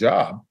wonderful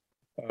job.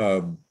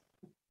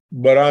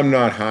 But I'm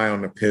not high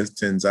on the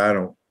Pistons. I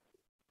don't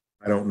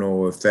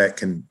know if that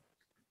can.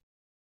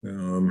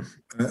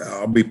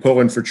 I'll be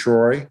pulling for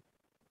Troy,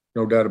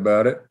 no doubt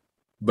about it,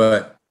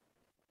 but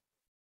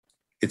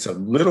it's a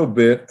little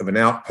bit of an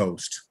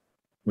outpost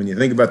when you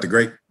think about the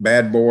great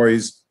Bad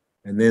Boys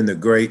and then the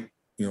great,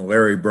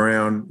 Larry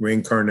Brown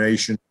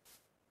reincarnation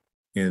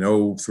in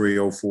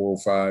 03, 04,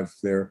 05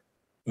 there.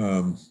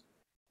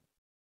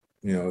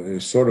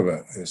 It's sort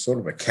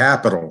of a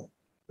capital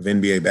of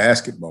NBA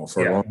basketball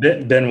for a long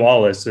time. Ben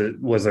Wallace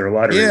was their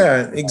lottery.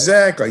 Yeah,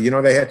 exactly.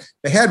 They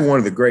had one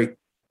of the great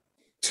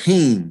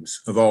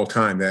teams of all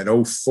time, that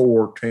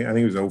 04 team, I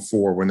think it was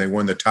 04 when they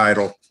won the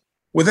title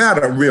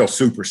without a real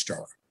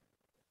superstar.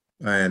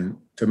 And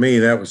to me,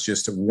 that was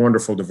just a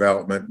wonderful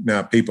development.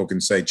 Now, people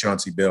can say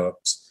Chauncey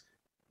Billups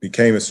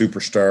became a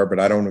superstar, but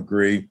I don't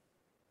agree.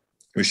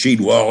 Rasheed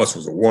Wallace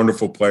was a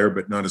wonderful player,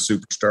 but not a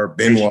superstar.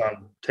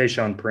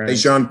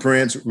 Tayshaun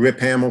Prince,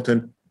 Rip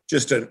Hamilton,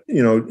 just an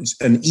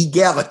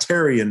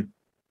egalitarian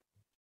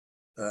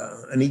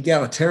an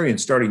egalitarian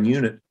starting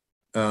unit.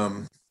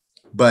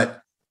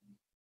 But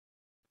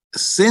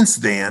since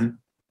then,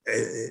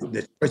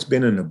 Detroit's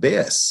been an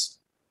abyss.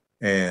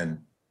 And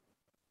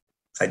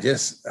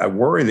I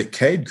worry that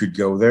Cade could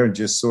go there and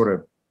just sort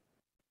of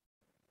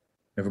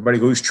everybody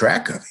lose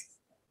track of him.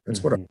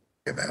 That's what I'm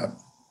talking about.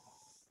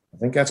 I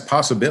think that's a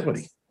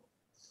possibility.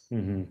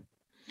 Mm-hmm.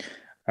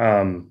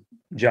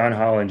 John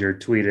Hollinger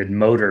tweeted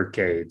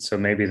motorcade, so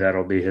maybe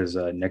that'll be his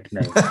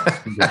nickname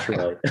in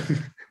Detroit.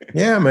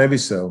 Yeah, maybe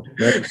so.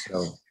 Maybe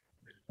so.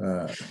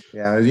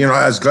 Yeah,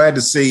 I was glad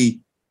to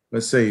see,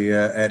 let's say,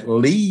 at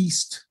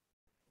least,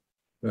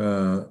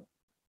 if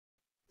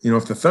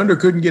the Thunder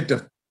couldn't get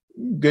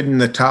in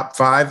the top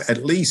five,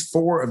 at least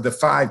 4 of the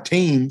 5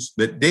 teams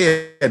that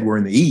did were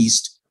in the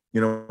East.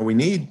 We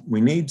need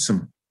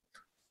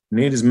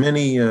as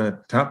many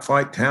top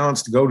flight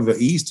talents to go to the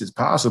East as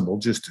possible,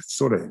 just to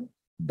sort of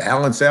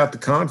balance out the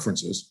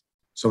conferences.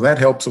 So that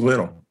helps a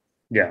little.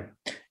 Yeah.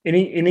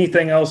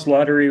 Anything else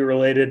lottery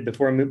related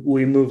before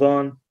we move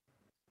on?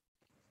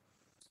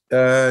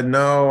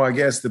 No, I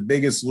guess the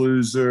biggest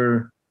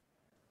loser,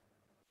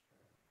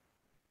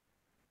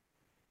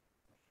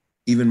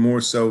 even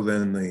more so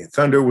than the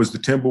Thunder, was the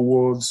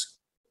Timberwolves.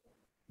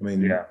 I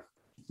mean, yeah.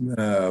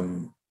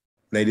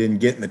 They didn't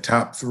get in the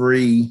top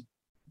 3.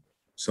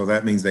 So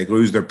that means they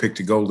lose their pick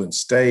to Golden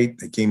State.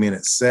 They came in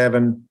at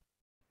 7.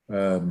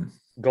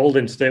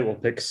 Golden State will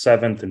pick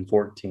 7th and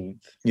 14th.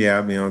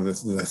 Yeah,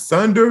 the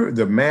Thunder,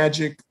 the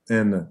Magic,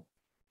 and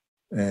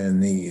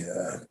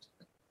the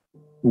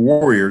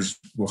Warriors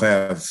will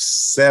have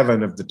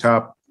 7 of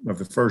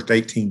the first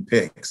 18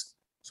 picks.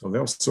 So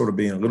they'll sort of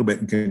be a little bit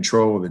in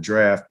control of the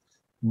draft.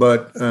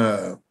 But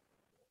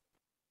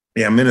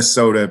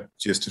Minnesota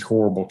just a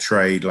horrible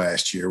trade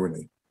last year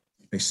when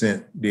they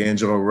sent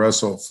D'Angelo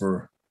Russell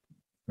or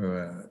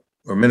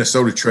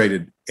Minnesota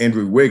traded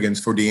Andrew Wiggins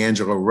for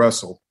D'Angelo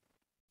Russell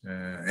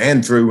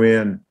and threw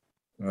in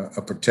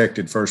a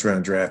protected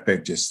first-round draft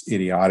pick, just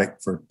idiotic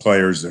for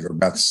players that are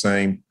about the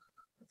same.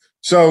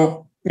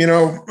 So,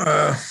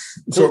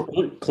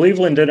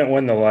 Cleveland didn't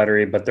win the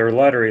lottery, but their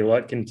lottery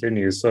luck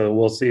continues. So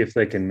we'll see if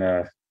they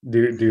can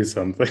do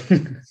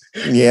something.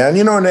 Yeah,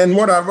 and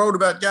what I wrote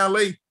about,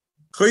 golly,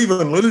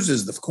 Cleveland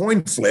loses the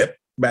coin flip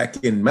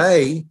back in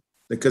May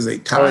because they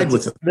tied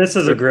with. This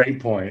is a great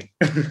point.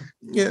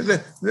 Yeah,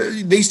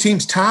 these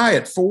teams tie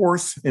at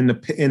 4th in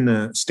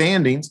the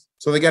standings,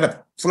 so they got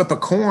to flip a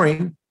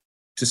coin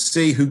to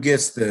see who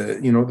gets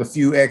the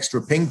few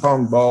extra ping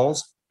pong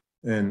balls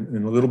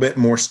and a little bit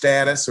more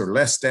status or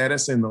less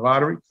status in the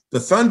lottery. The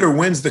Thunder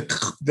wins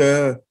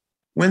the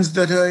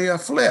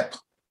flip,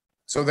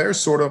 so they're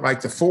sort of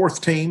like the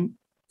 4th team,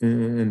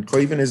 and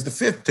Cleveland is the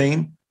 5th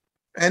team.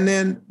 And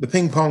then the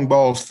ping pong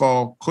balls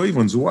fall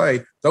Cleveland's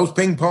way. Those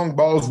ping pong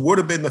balls would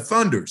have been the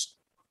Thunder's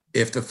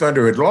if the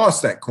Thunder had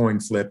lost that coin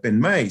flip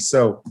in May.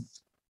 So,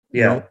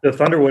 the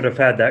Thunder would have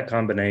had that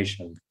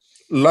combination.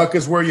 Luck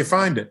is where you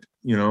find it,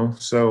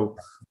 So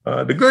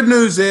the good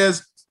news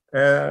is,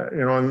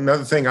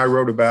 another thing I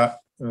wrote about,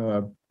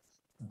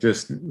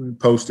 just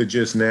posted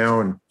just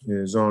now and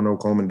is on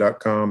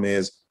Oklahoman.com,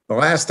 is the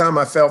last time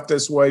I felt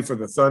this way for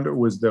the Thunder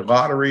was the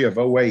lottery of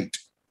 2008.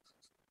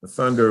 The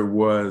Thunder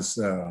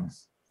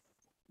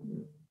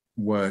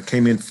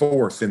came in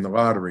 4th in the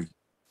lottery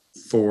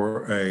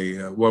for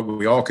what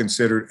we all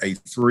considered a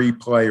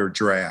 3-player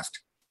draft,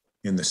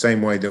 in the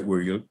same way that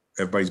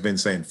everybody's been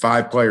saying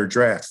 5-player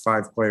draft.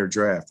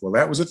 Well,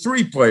 that was a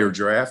 3-player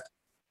draft.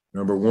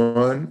 Number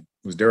 1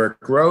 was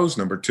Derrick Rose.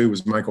 Number 2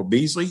 was Michael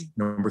Beasley.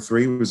 Number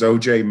 3 was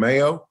O.J.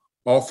 Mayo.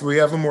 All 3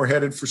 of them were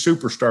headed for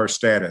superstar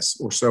status,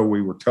 or so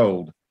we were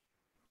told.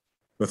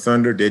 The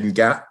Thunder did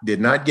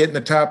not get in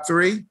the top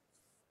 3.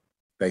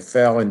 They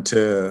fell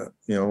into,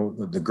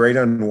 the great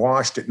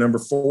unwashed at number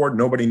 4.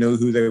 Nobody knew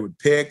who they would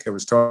pick. There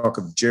was talk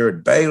of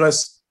Jared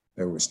Bayless.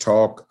 There was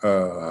talk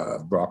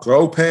of Brock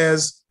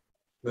Lopez.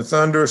 The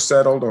Thunder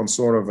settled on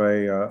sort of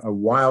a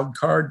wild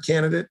card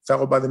candidate,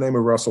 fellow by the name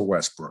of Russell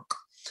Westbrook.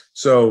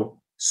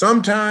 So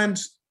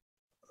sometimes,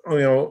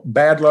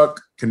 bad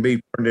luck can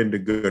be turned into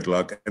good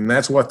luck. And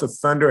that's what the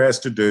Thunder has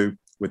to do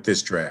with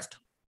this draft.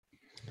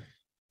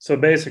 So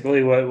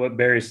basically what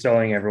Barry's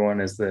telling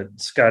everyone is that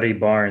Scotty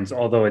Barnes,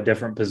 although a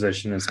different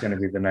position, is going to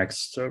be the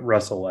next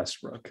Russell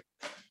Westbrook.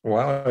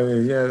 Well,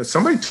 yeah.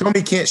 Somebody told me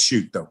he can't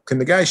shoot, though. Can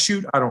the guy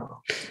shoot? I don't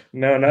know.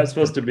 No, not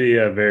supposed to be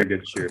a very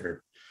good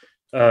shooter.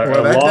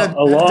 Well,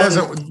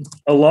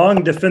 a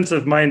long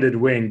defensive-minded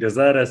wing. Does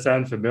that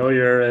sound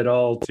familiar at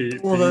all to you?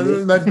 Well,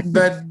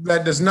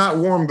 that does not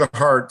warm the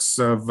hearts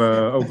of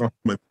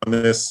Oklahoma on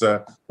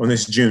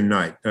this June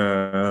night.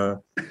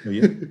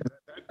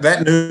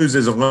 That news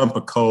is a lump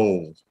of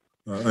coal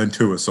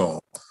unto us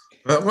all.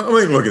 Let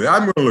me look at it.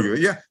 I'm going to look at it.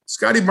 Yeah,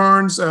 Scotty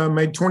Barnes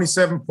made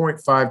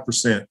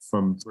 27.5%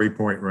 from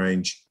 3-point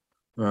range.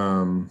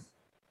 Not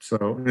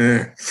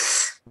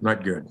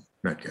good.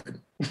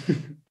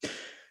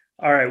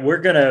 All right, we're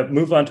going to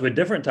move on to a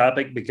different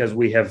topic because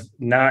we have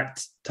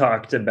not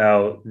talked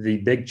about the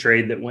big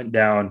trade that went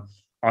down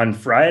on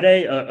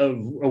Friday, a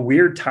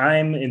weird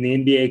time in the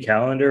NBA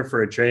calendar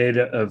for a trade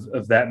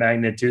of that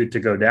magnitude to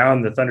go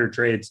down. The Thunder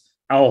trades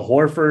Al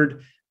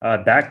Horford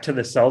back to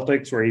the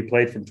Celtics, where he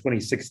played from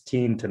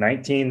 2016 to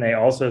 19. They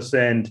also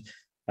send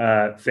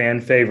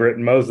fan favorite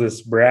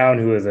Moses Brown,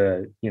 who is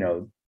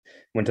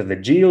went to the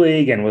G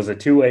League and was a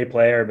two-way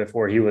player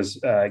before he was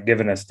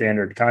given a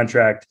standard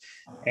contract.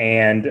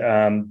 And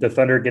the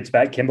Thunder gets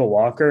back Kemba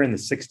Walker in the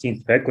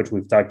 16th pick, which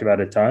we've talked about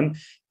a ton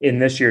in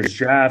this year's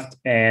draft.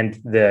 And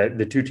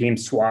the two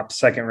teams swap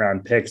second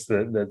round picks.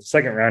 The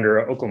second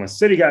rounder Oklahoma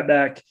City got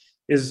back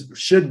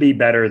should be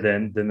better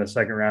than the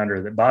second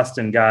rounder that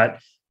Boston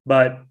got.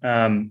 But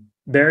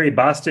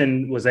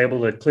Boston was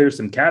able to clear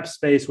some cap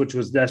space, which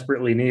was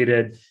desperately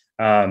needed.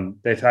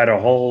 They've had a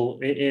hole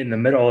in the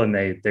middle, and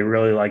they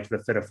really liked the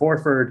fit of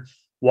Horford.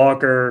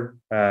 Walker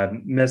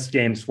missed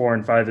games 4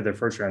 and 5 of their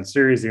first round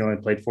series. He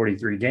only played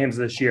 43 games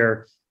this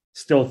year,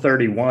 still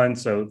 31.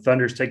 So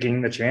Thunder's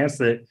taking the chance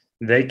that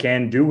they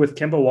can do with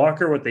Kemba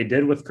Walker what they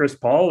did with Chris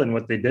Paul and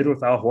what they did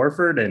with Al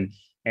Horford,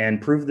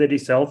 and prove that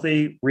he's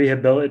healthy,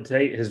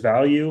 rehabilitate his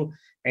value,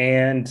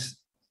 and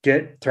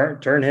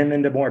turn him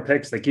into more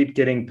picks. They keep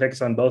getting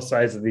picks on both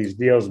sides of these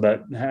deals,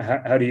 but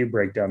how do you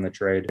break down the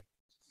trade?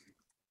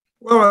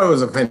 Well, it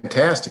was a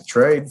fantastic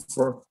trade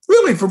for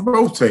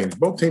both teams.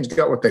 Both teams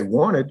got what they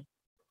wanted.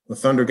 The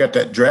Thunder got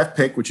that draft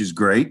pick, which is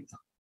great.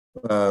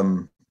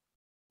 And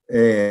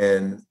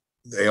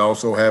they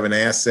also have an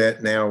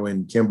asset now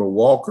in Kemba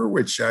Walker,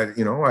 which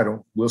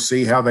we'll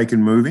see how they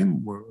can move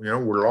him.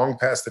 We're long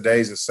past the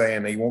days of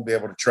saying they won't be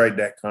able to trade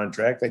that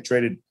contract. They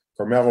traded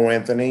Carmelo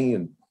Anthony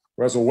and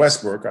Russell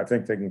Westbrook. I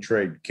think they can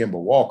trade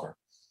Kemba Walker.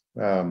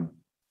 But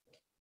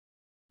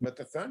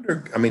the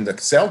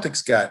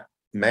Celtics got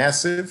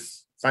massive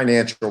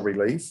financial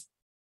relief,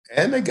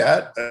 and they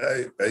got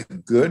a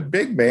good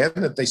big man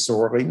that they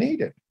sorely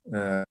needed,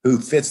 who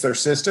fits their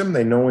system.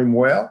 They know him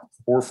well.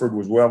 Horford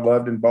was well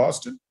loved in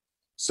Boston.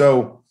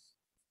 So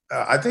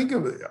I think,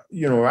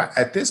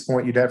 at this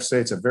point, you'd have to say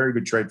it's a very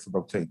good trade for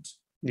both teams.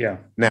 Yeah.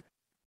 Now,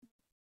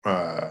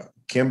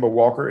 Kemba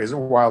Walker is a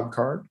wild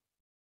card.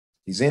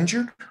 He's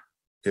injured.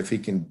 If he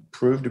can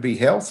prove to be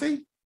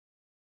healthy,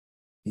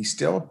 he's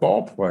still a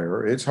ball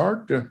player. It's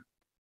hard to.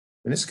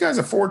 And this guy's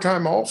a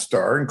 4-time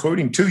All-Star,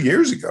 including 2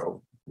 years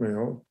ago.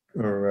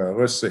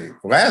 Let's see,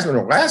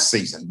 last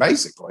season,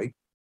 basically,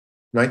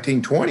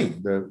 1920.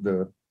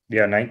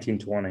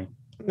 1920.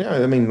 Yeah,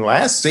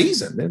 last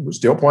season they were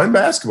still playing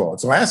basketball.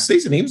 It's last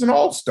season he was an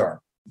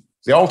All-Star,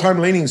 the all-time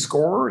leading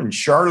scorer in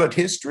Charlotte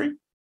history.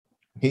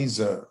 He's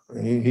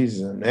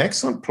an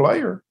excellent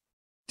player.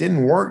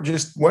 Didn't work,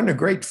 just wasn't a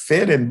great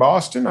fit in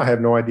Boston. I have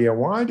no idea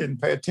why.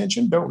 Didn't pay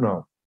attention. Don't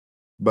know,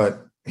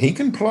 but he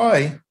can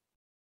play.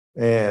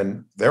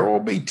 And there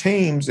will be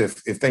teams,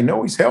 if they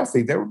know he's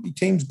healthy, there will be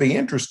teams be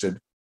interested.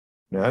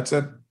 Now, it's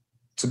a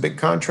big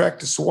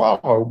contract to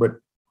swallow, but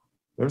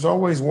there's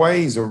always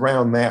ways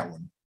around that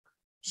one.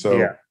 So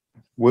yeah.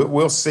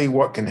 We'll see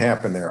what can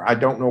happen there. I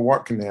don't know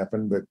what can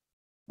happen,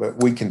 but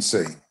we can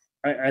see.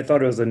 I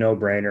thought it was a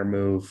no-brainer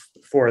move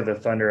for the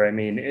Thunder.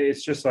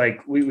 It's just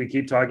like we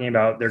keep talking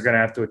about they're going to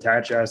have to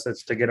attach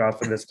assets to get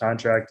off of this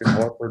contract, and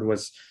Horford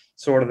was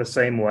sort of the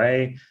same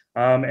way.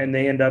 And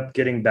they end up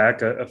getting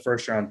back a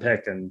first-round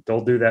pick, and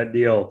they'll do that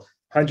deal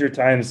 100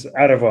 times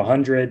out of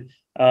 100.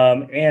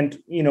 And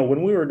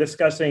when we were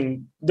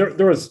discussing,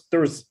 there was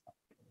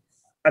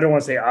I don't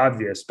want to say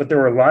obvious, but there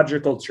were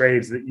logical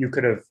trades that you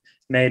could have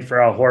made for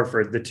Al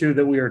Horford. The two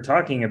that we were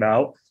talking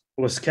about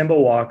was Kemba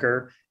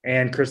Walker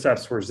and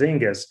Kristaps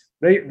Porzingis.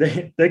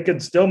 They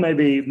could still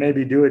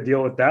maybe do a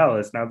deal with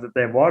Dallas now that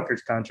they have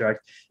Walker's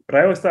contract. But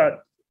I always thought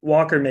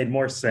Walker made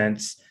more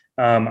sense.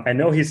 I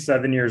know he's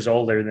 7 years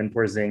older than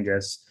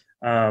Porzingis,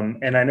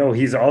 and I know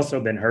he's also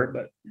been hurt,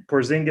 but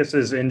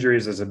Porzingis's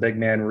injuries as a big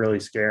man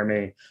really scare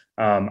me.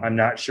 I'm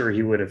not sure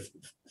he would have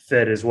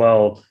fit as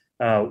well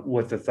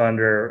with the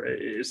Thunder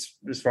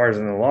as far as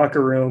in the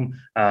locker room.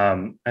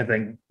 I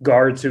think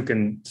guards who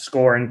can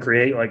score and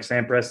create, like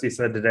Sam Presti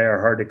said today,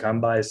 are hard to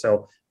come by.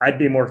 So I'd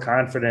be more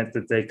confident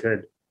that they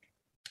could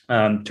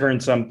turn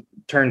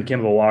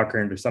Kemba Walker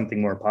into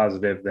something more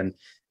positive than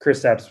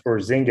Kristaps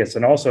Porzingis.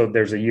 And also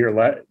there's a year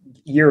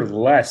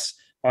less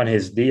on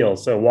his deal.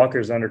 So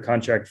Walker's under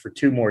contract for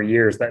 2 more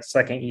years. That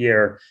second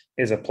year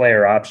is a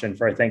player option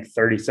for, I think,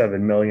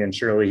 $37 million.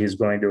 Surely he's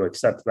going to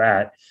accept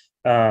that.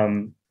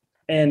 And,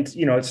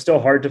 it's still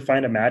hard to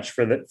find a match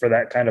for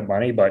that kind of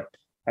money, but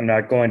I'm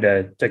not going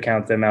to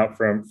count them out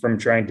from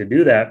trying to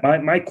do that.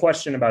 My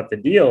question about the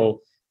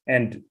deal,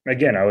 and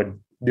again, I would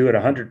do it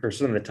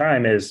 100% of the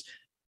time, is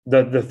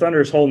the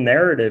Thunder's whole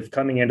narrative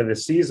coming into the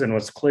season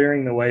was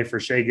clearing the way for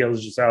Shai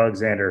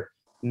Gilgeous-Alexander.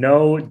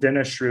 No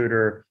Dennis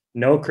Schroeder,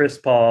 no Chris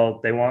Paul.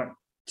 They want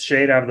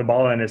Shai to have the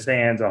ball in his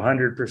hands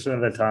 100%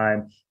 of the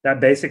time. That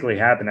basically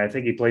happened. I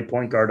think he played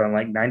point guard on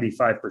like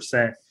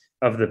 95%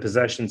 of the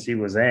possessions he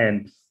was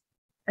in.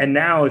 And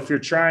now if you're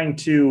trying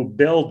to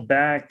build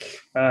back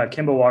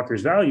Kemba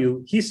Walker's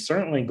value, he's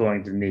certainly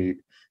going to need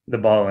the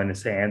ball in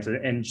his hands.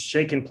 And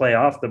Shai can play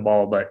off the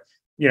ball, but,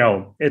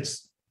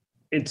 it's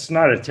it's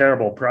not a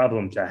terrible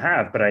problem to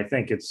have, but I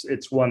think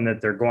it's one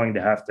that they're going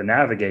to have to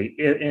navigate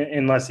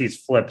unless he's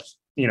flipped,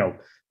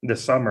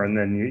 this summer, and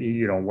then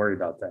you don't worry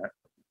about that.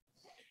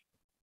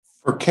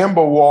 For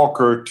Kemba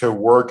Walker to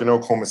work in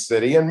Oklahoma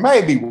City and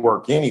maybe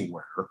work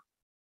anywhere,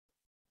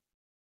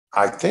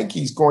 I think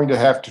he's going to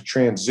have to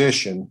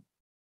transition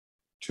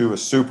to a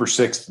super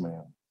sixth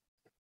man.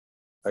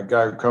 A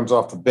guy who comes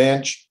off the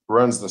bench,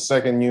 runs the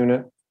second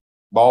unit,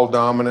 ball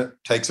dominant,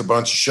 takes a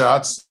bunch of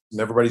shots,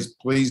 and everybody's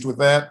pleased with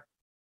that,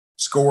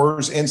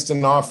 scores,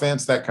 instant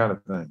offense, that kind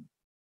of thing.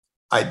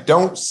 I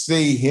don't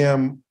see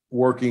him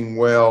working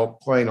well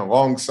playing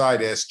alongside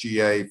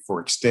SGA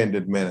for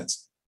extended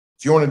minutes.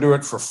 If you want to do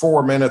it for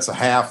 4 minutes, a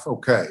half,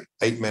 okay,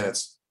 8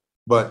 minutes.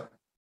 But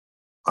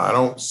I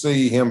don't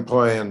see him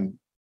playing,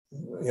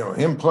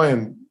 him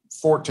playing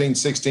 14,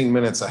 16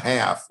 minutes a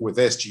half with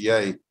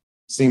SGA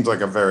seems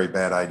like a very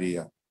bad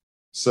idea.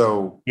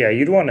 So yeah,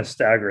 you'd want to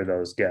stagger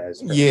those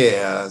guys.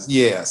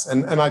 Yes.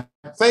 And I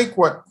think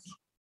what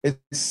it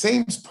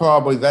seems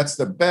probably that's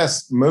the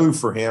best move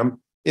for him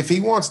if he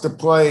wants to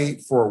play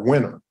for a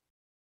winner.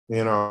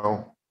 There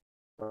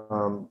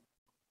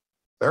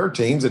are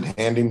teams that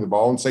hand him the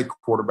ball and say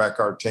quarterback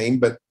our team,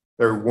 but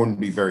they wouldn't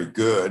be very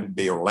good. It'd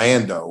be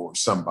Orlando or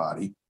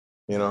somebody,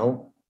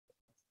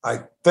 I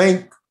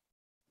think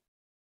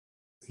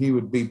he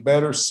would be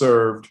better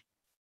served.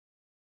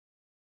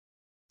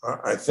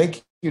 I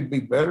think he'd be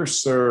better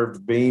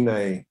served being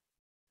a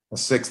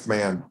sixth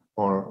man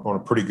on a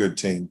pretty good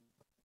team.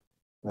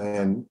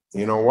 And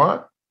you know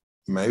what?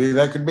 Maybe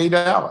that could be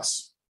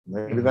Dallas.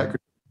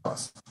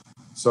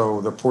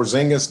 So the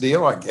Porzingis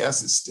deal, I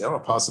guess, is still a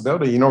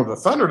possibility. The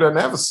Thunder doesn't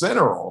have a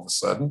center all of a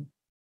sudden.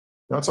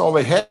 That's all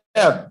they had.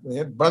 They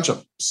had a bunch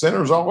of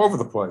centers all over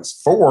the place.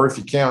 4, if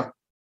you count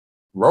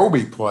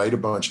Roby played a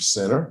bunch of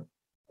center.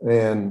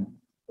 And,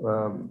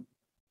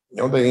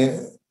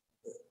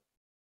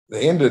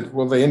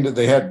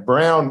 they had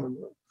Brown,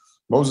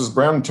 Moses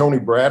Brown and Tony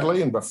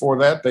Bradley. And before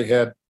that, they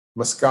had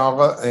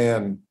Muscala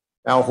and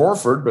Al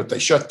Horford, but they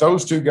shut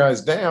those 2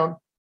 guys down.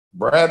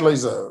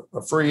 Bradley's a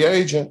free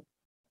agent.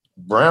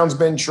 Brown's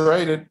been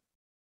traded.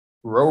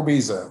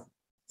 Roby's a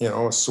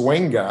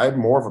swing guy,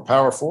 more of a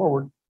power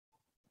forward.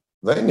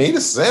 They need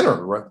a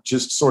center, right?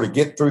 Just sort of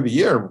get through the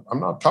year. I'm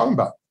not talking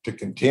about to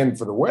contend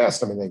for the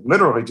West. I mean, they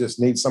literally just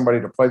need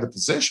somebody to play the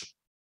position.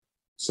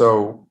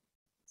 So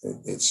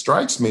it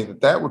strikes me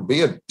that would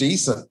be a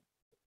decent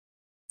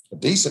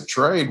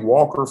trade,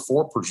 Walker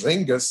for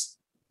Porzingis.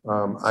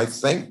 I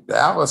think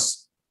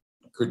Dallas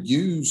could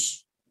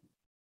use,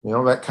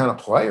 that kind of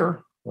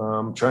player.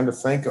 I'm trying to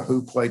think of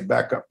who played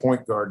backup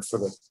point guard for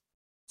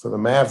the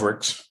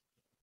Mavericks.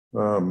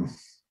 I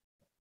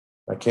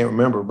can't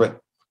remember,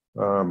 but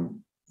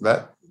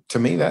that to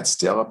me, that's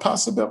still a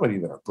possibility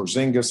there.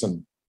 Porzingis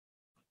and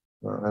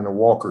a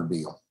Walker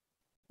deal.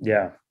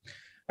 Yeah.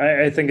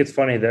 I think it's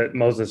funny that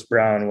Moses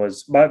Brown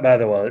was, by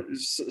the way,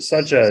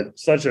 such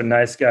a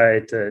nice guy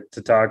to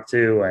talk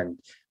to,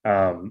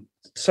 and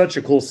such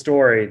a cool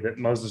story that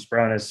Moses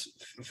Brown has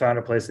found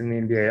a place in the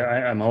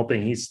NBA. I'm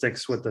hoping he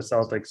sticks with the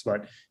Celtics,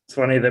 but it's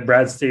funny that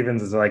Brad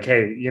Stevens is like,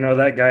 hey,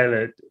 that guy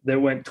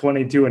that went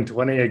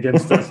 22-20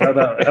 against us, how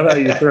about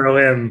you throw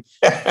him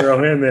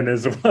in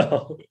as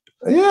well?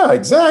 Yeah,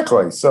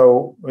 exactly.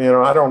 So,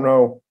 I don't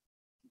know.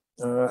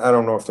 I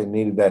don't know if they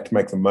needed that to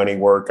make the money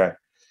work. I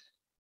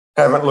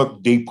haven't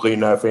looked deeply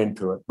enough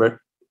into it, but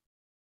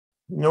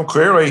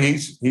clearly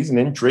he's an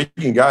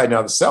intriguing guy.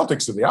 Now the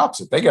Celtics are the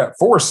opposite. They got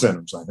 4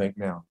 centers, I think,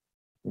 now.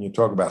 When you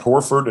talk about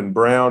Horford and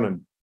Brown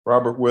and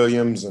Robert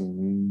Williams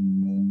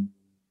and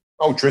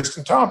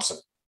Tristan Thompson.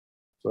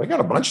 So they got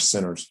a bunch of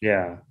centers.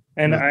 Yeah.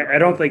 And I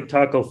don't think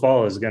Taco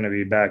Fall is going to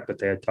be back, but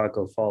they had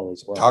Taco Fall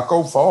as well.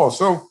 Taco Fall.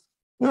 So,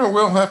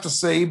 we'll have to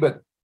see,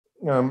 but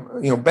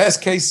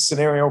best case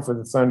scenario for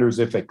the Thunder is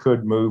if they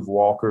could move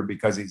Walker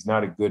because he's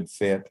not a good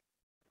fit.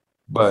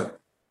 But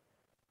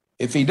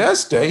if he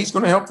does stay, he's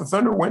going to help the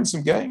Thunder win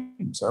some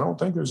games. I don't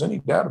think there's any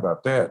doubt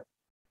about that.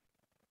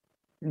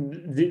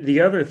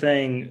 The other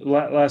thing,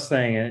 last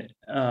thing,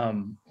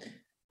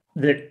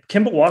 that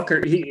Kemba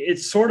Walker,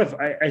 it's sort of,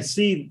 I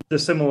see the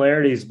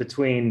similarities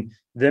between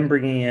them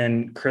bringing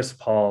in Chris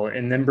Paul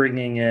and then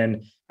bringing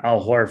in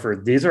Al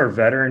Horford. These are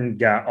veteran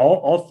guys.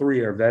 All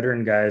 3 are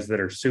veteran guys that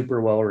are super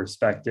well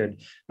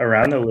respected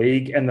around the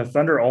league. And the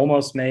Thunder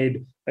almost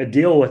made a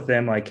deal with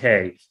them like,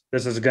 hey,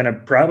 this is going to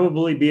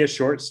probably be a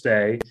short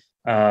stay.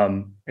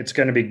 It's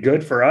going to be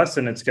good for us,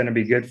 and it's going to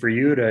be good for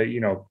you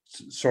to,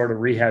 sort of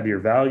rehab your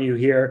value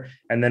here.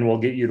 And then we'll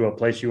get you to a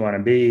place you want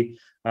to be.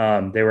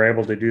 They were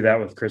able to do that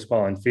with Chris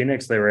Paul in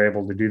Phoenix. They were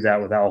able to do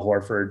that with Al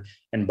Horford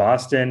in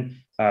Boston.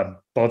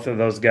 Both of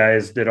those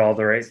guys did all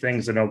the right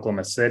things in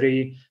Oklahoma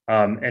City,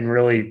 and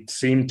really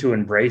seemed to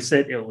embrace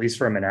it, at least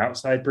from an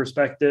outside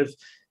perspective.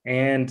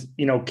 And,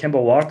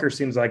 Kemba Walker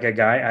seems like a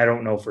guy, I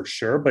don't know for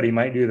sure, but he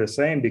might do the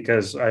same,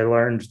 because I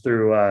learned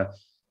through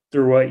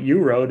what you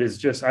wrote is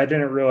just, I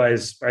didn't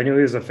realize, I knew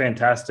he was a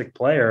fantastic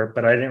player,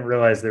 but I didn't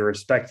realize the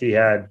respect he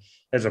had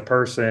as a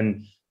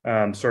person,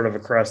 sort of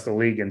across the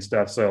league and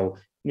stuff. So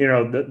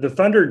the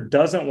Thunder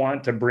doesn't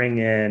want to bring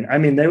in, I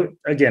mean,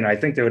 I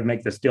think they would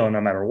make this deal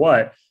no matter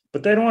what,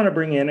 but they don't want to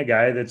bring in a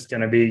guy that's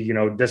going to be,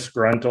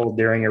 disgruntled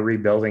during a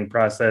rebuilding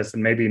process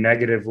and maybe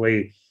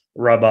negatively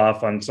rub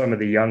off on some of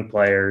the young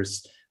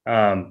players.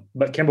 But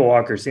Kemba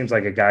Walker seems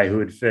like a guy who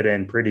would fit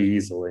in pretty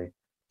easily.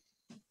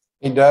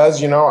 He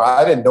does.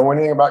 I didn't know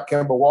anything about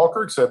Kemba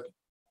Walker except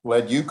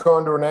led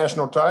UConn to a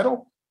national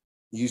title.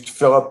 He used to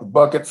fill up the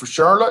bucket for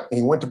Charlotte.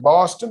 He went to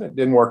Boston. It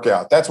didn't work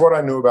out. That's what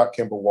I knew about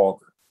Kemba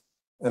Walker.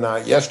 And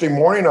yesterday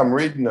morning, I'm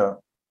reading a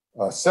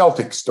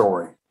Celtic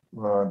story.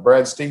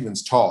 Brad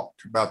Stevens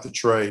talked about the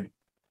trade,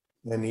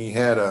 and he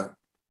had a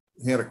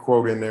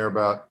quote in there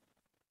about,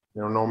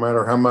 no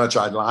matter how much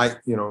I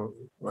like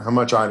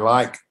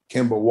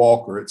Kemba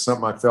Walker, it's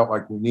something I felt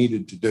like we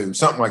needed to do,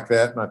 something like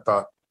that. And I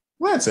thought,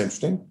 well, that's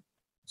interesting.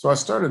 So I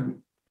started,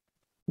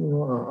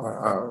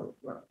 I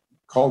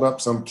called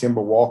up some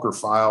Kemba Walker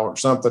file or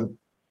something,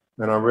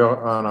 and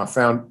I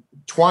found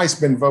twice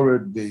been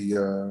voted the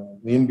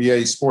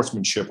NBA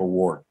Sportsmanship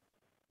Award.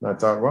 And I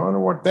thought, well, I don't know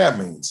what that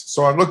means.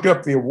 So I looked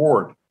up the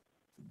award,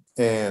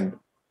 and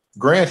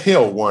Grant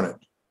Hill won it.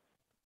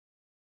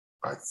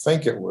 I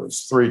think it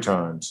was 3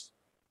 times.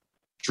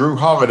 Drew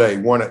Holiday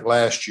won it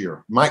last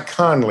year. Mike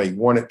Conley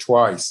won it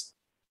twice.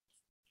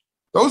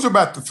 Those are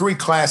about the 3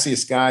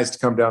 classiest guys to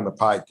come down the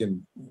pike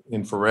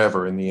in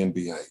forever in the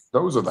NBA.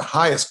 Those are the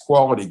highest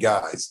quality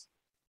guys.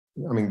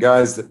 I mean,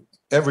 guys that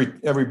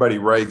everybody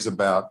raves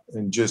about,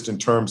 and just in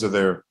terms of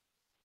their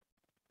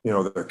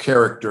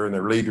character and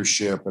their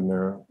leadership and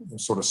their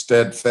sort of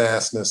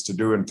steadfastness to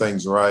doing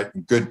things right,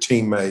 and good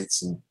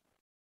teammates, and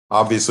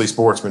obviously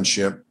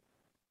sportsmanship.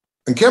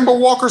 And Kemba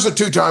Walker's a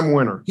 2-time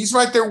winner. He's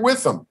right there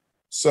with them.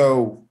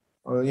 So,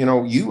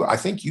 I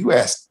think you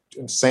asked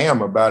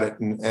Sam about it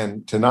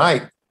and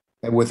tonight,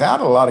 and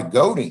without a lot of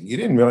goading,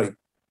 it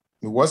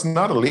was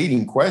not a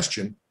leading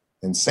question.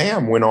 And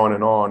Sam went on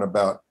and on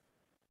about,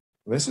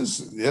 this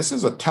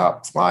is a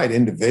top flight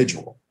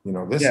individual.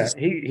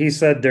 He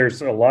said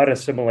there's a lot of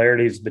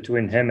similarities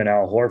between him and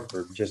Al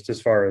Horford, just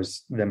as far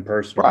as them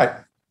personally. Right.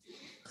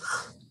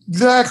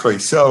 Exactly.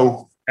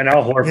 So, and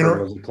Al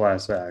Horford was a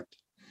class act.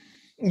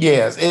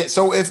 Yes.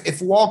 So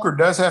if Walker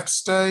does have to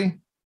stay,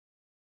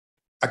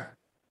 I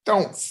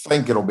don't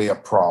think it'll be a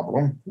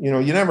problem.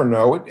 You never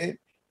know.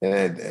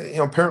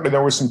 Apparently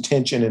there was some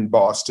tension in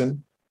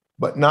Boston,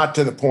 but not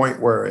to the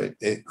point where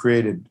it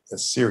created a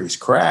serious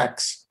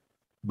cracks.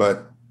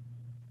 But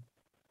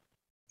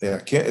yeah,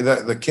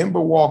 the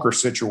Kemba Walker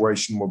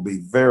situation will be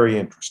very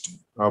interesting.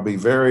 I'll be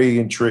very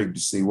intrigued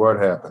to see what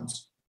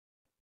happens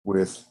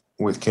with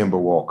Kemba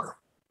Walker.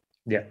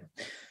 Yeah.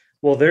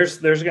 Well, there's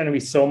going to be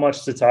so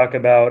much to talk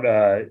about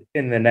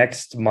in the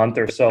next month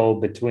or so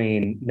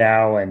between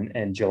now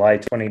and July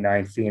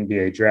 29th, the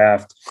NBA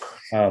draft.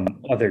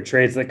 Other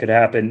trades that could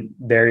happen.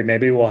 Barry,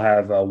 maybe we'll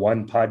have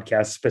one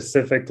podcast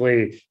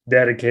specifically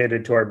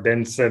dedicated to our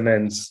Ben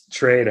Simmons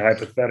trade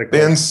hypothetical.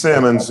 Ben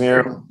Simmons,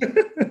 yeah.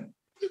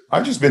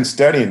 I've just been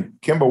studying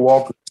Kemba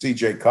Walker,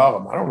 CJ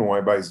McCollum. I don't know why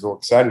anybody's so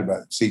excited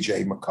about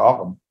CJ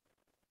McCollum.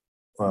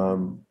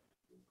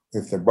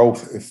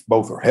 If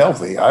both are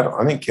healthy,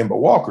 I think Kemba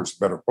Walker's a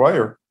better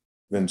player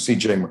than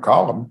CJ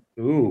McCollum.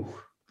 Ooh.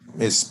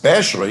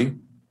 Especially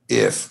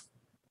if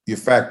you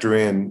factor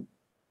in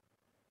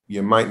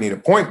you might need a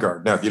point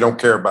guard. Now, if you don't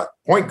care about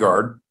point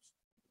guard,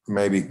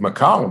 maybe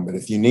McCollum, but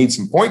if you need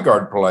some point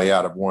guard play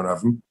out of one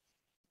of them,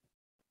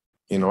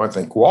 I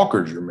think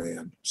Walker's your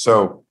man.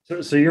 So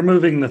you're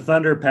moving the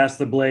Thunder past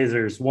the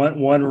Blazers,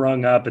 one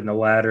rung up in the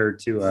ladder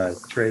to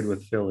trade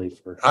with Philly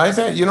for. I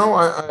think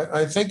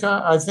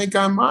I think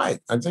I might.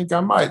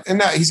 And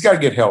now he's got to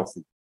get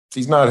healthy. If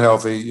he's not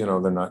healthy,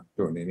 they're not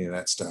doing any of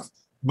that stuff.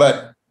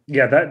 But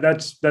yeah,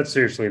 that's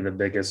seriously the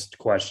biggest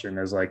question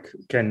is like,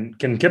 can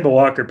Kemba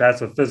Walker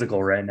pass a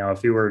physical right now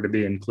if he were to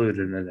be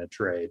included in a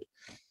trade?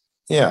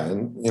 Yeah,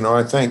 and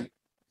I think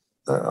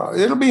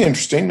it'll be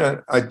interesting.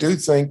 I do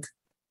think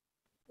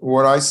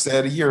what I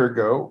said a year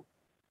ago.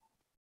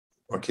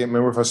 I can't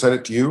remember if I said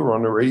it to you or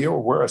on the radio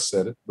or where I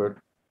said it, but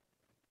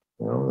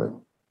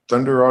the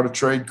Thunder ought to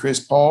trade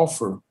Chris Paul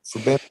for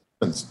Ben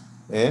Simmons.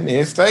 And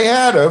if they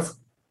had of,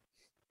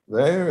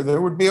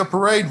 there would be a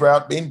parade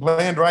route being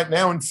planned right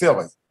now in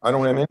Philly. I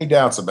don't have any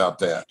doubts about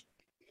that.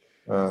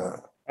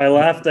 I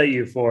laughed at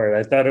you for it.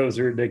 I thought it was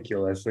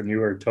ridiculous, and you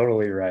were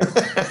totally right.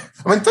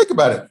 I mean, think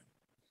about it.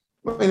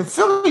 I mean,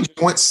 Philly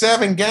went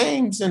 7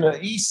 games in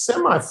the East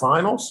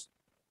semifinals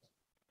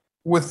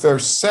with their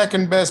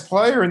second best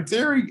player, in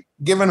theory,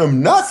 giving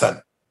them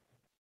nothing,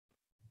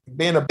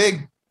 being a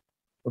big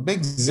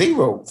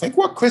zero. Think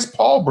what Chris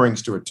Paul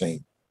brings to a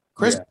team.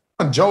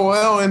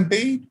 Joel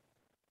Embiid,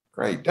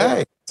 great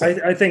day.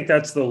 I think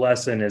that's the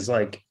lesson is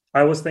like,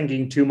 I was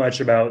thinking too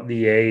much about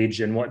the age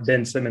and what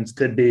Ben Simmons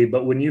could be,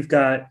 but when you've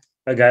got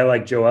a guy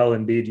like Joel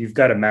Embiid, you've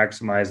got to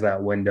maximize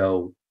that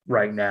window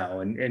right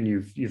now, and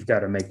you've got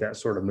to make that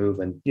sort of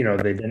move. And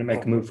they didn't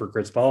make a move for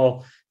Chris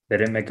Paul, they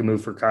didn't make a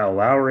move for Kyle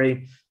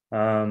Lowry,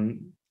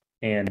 and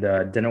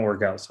didn't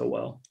work out so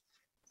well.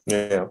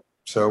 Yeah,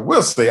 so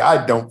we'll see.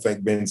 I don't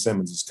think Ben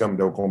Simmons is coming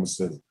to Oklahoma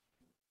City.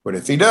 But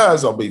if he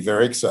does, I'll be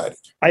very excited.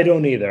 I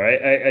don't either.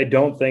 I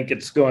don't think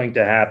it's going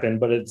to happen,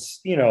 but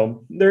it's,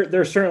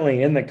 they're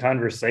certainly in the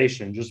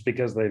conversation just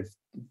because they're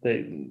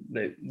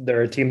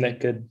a team that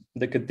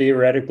could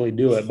theoretically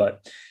do it.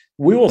 But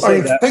we will say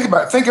that. Think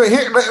about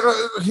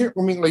it. Here,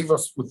 let me leave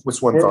us with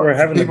one thought. We're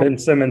having the Ben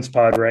Simmons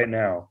pod right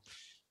now.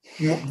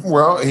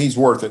 Well, he's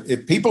worth it.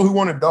 If people who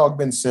want to dog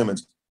Ben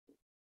Simmons,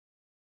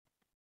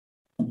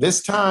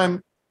 this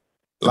time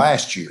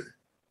last year,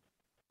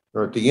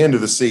 or at the end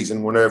of the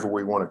season, whenever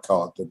we want to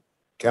call it, the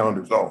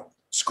calendar's all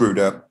screwed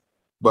up.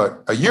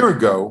 But a year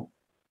ago,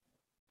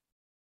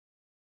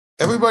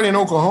 everybody in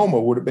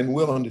Oklahoma would have been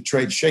willing to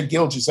trade Shai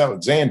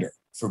Gilgeous-Alexander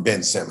for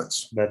Ben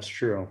Simmons. That's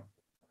true.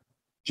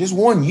 Just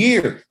 1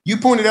 year. You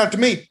pointed out to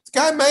me, the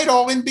guy made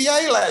all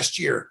NBA last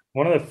year.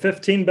 One of the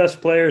 15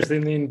 best players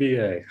in the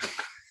NBA.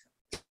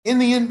 In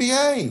the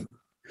NBA.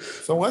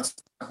 So let's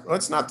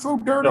not throw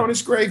dirt on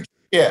his grave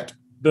yet.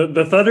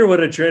 The Thunder would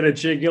have traded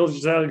Shai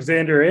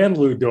Gilgeous-Alexander and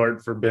Lou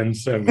Dort for Ben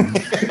Simmons.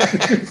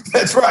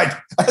 That's right.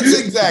 That's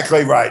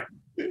exactly right.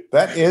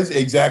 That is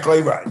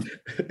exactly right.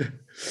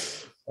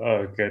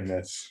 Oh,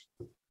 goodness.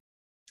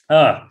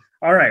 All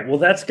right. Well,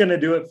 that's going to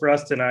do it for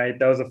us tonight.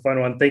 That was a fun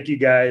one. Thank you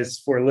guys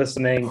for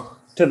listening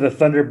to the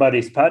Thunder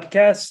Buddies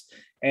podcast.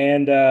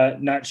 And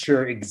not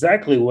sure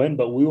exactly when,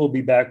 but we will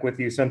be back with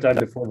you sometime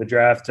before the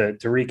draft to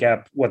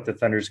recap what the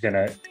Thunder's to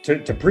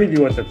preview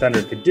what the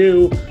Thunder could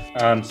do,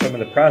 some of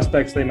the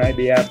prospects they might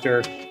be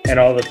after, and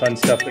all the fun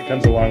stuff that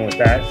comes along with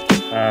that.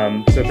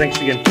 So thanks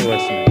again for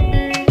listening.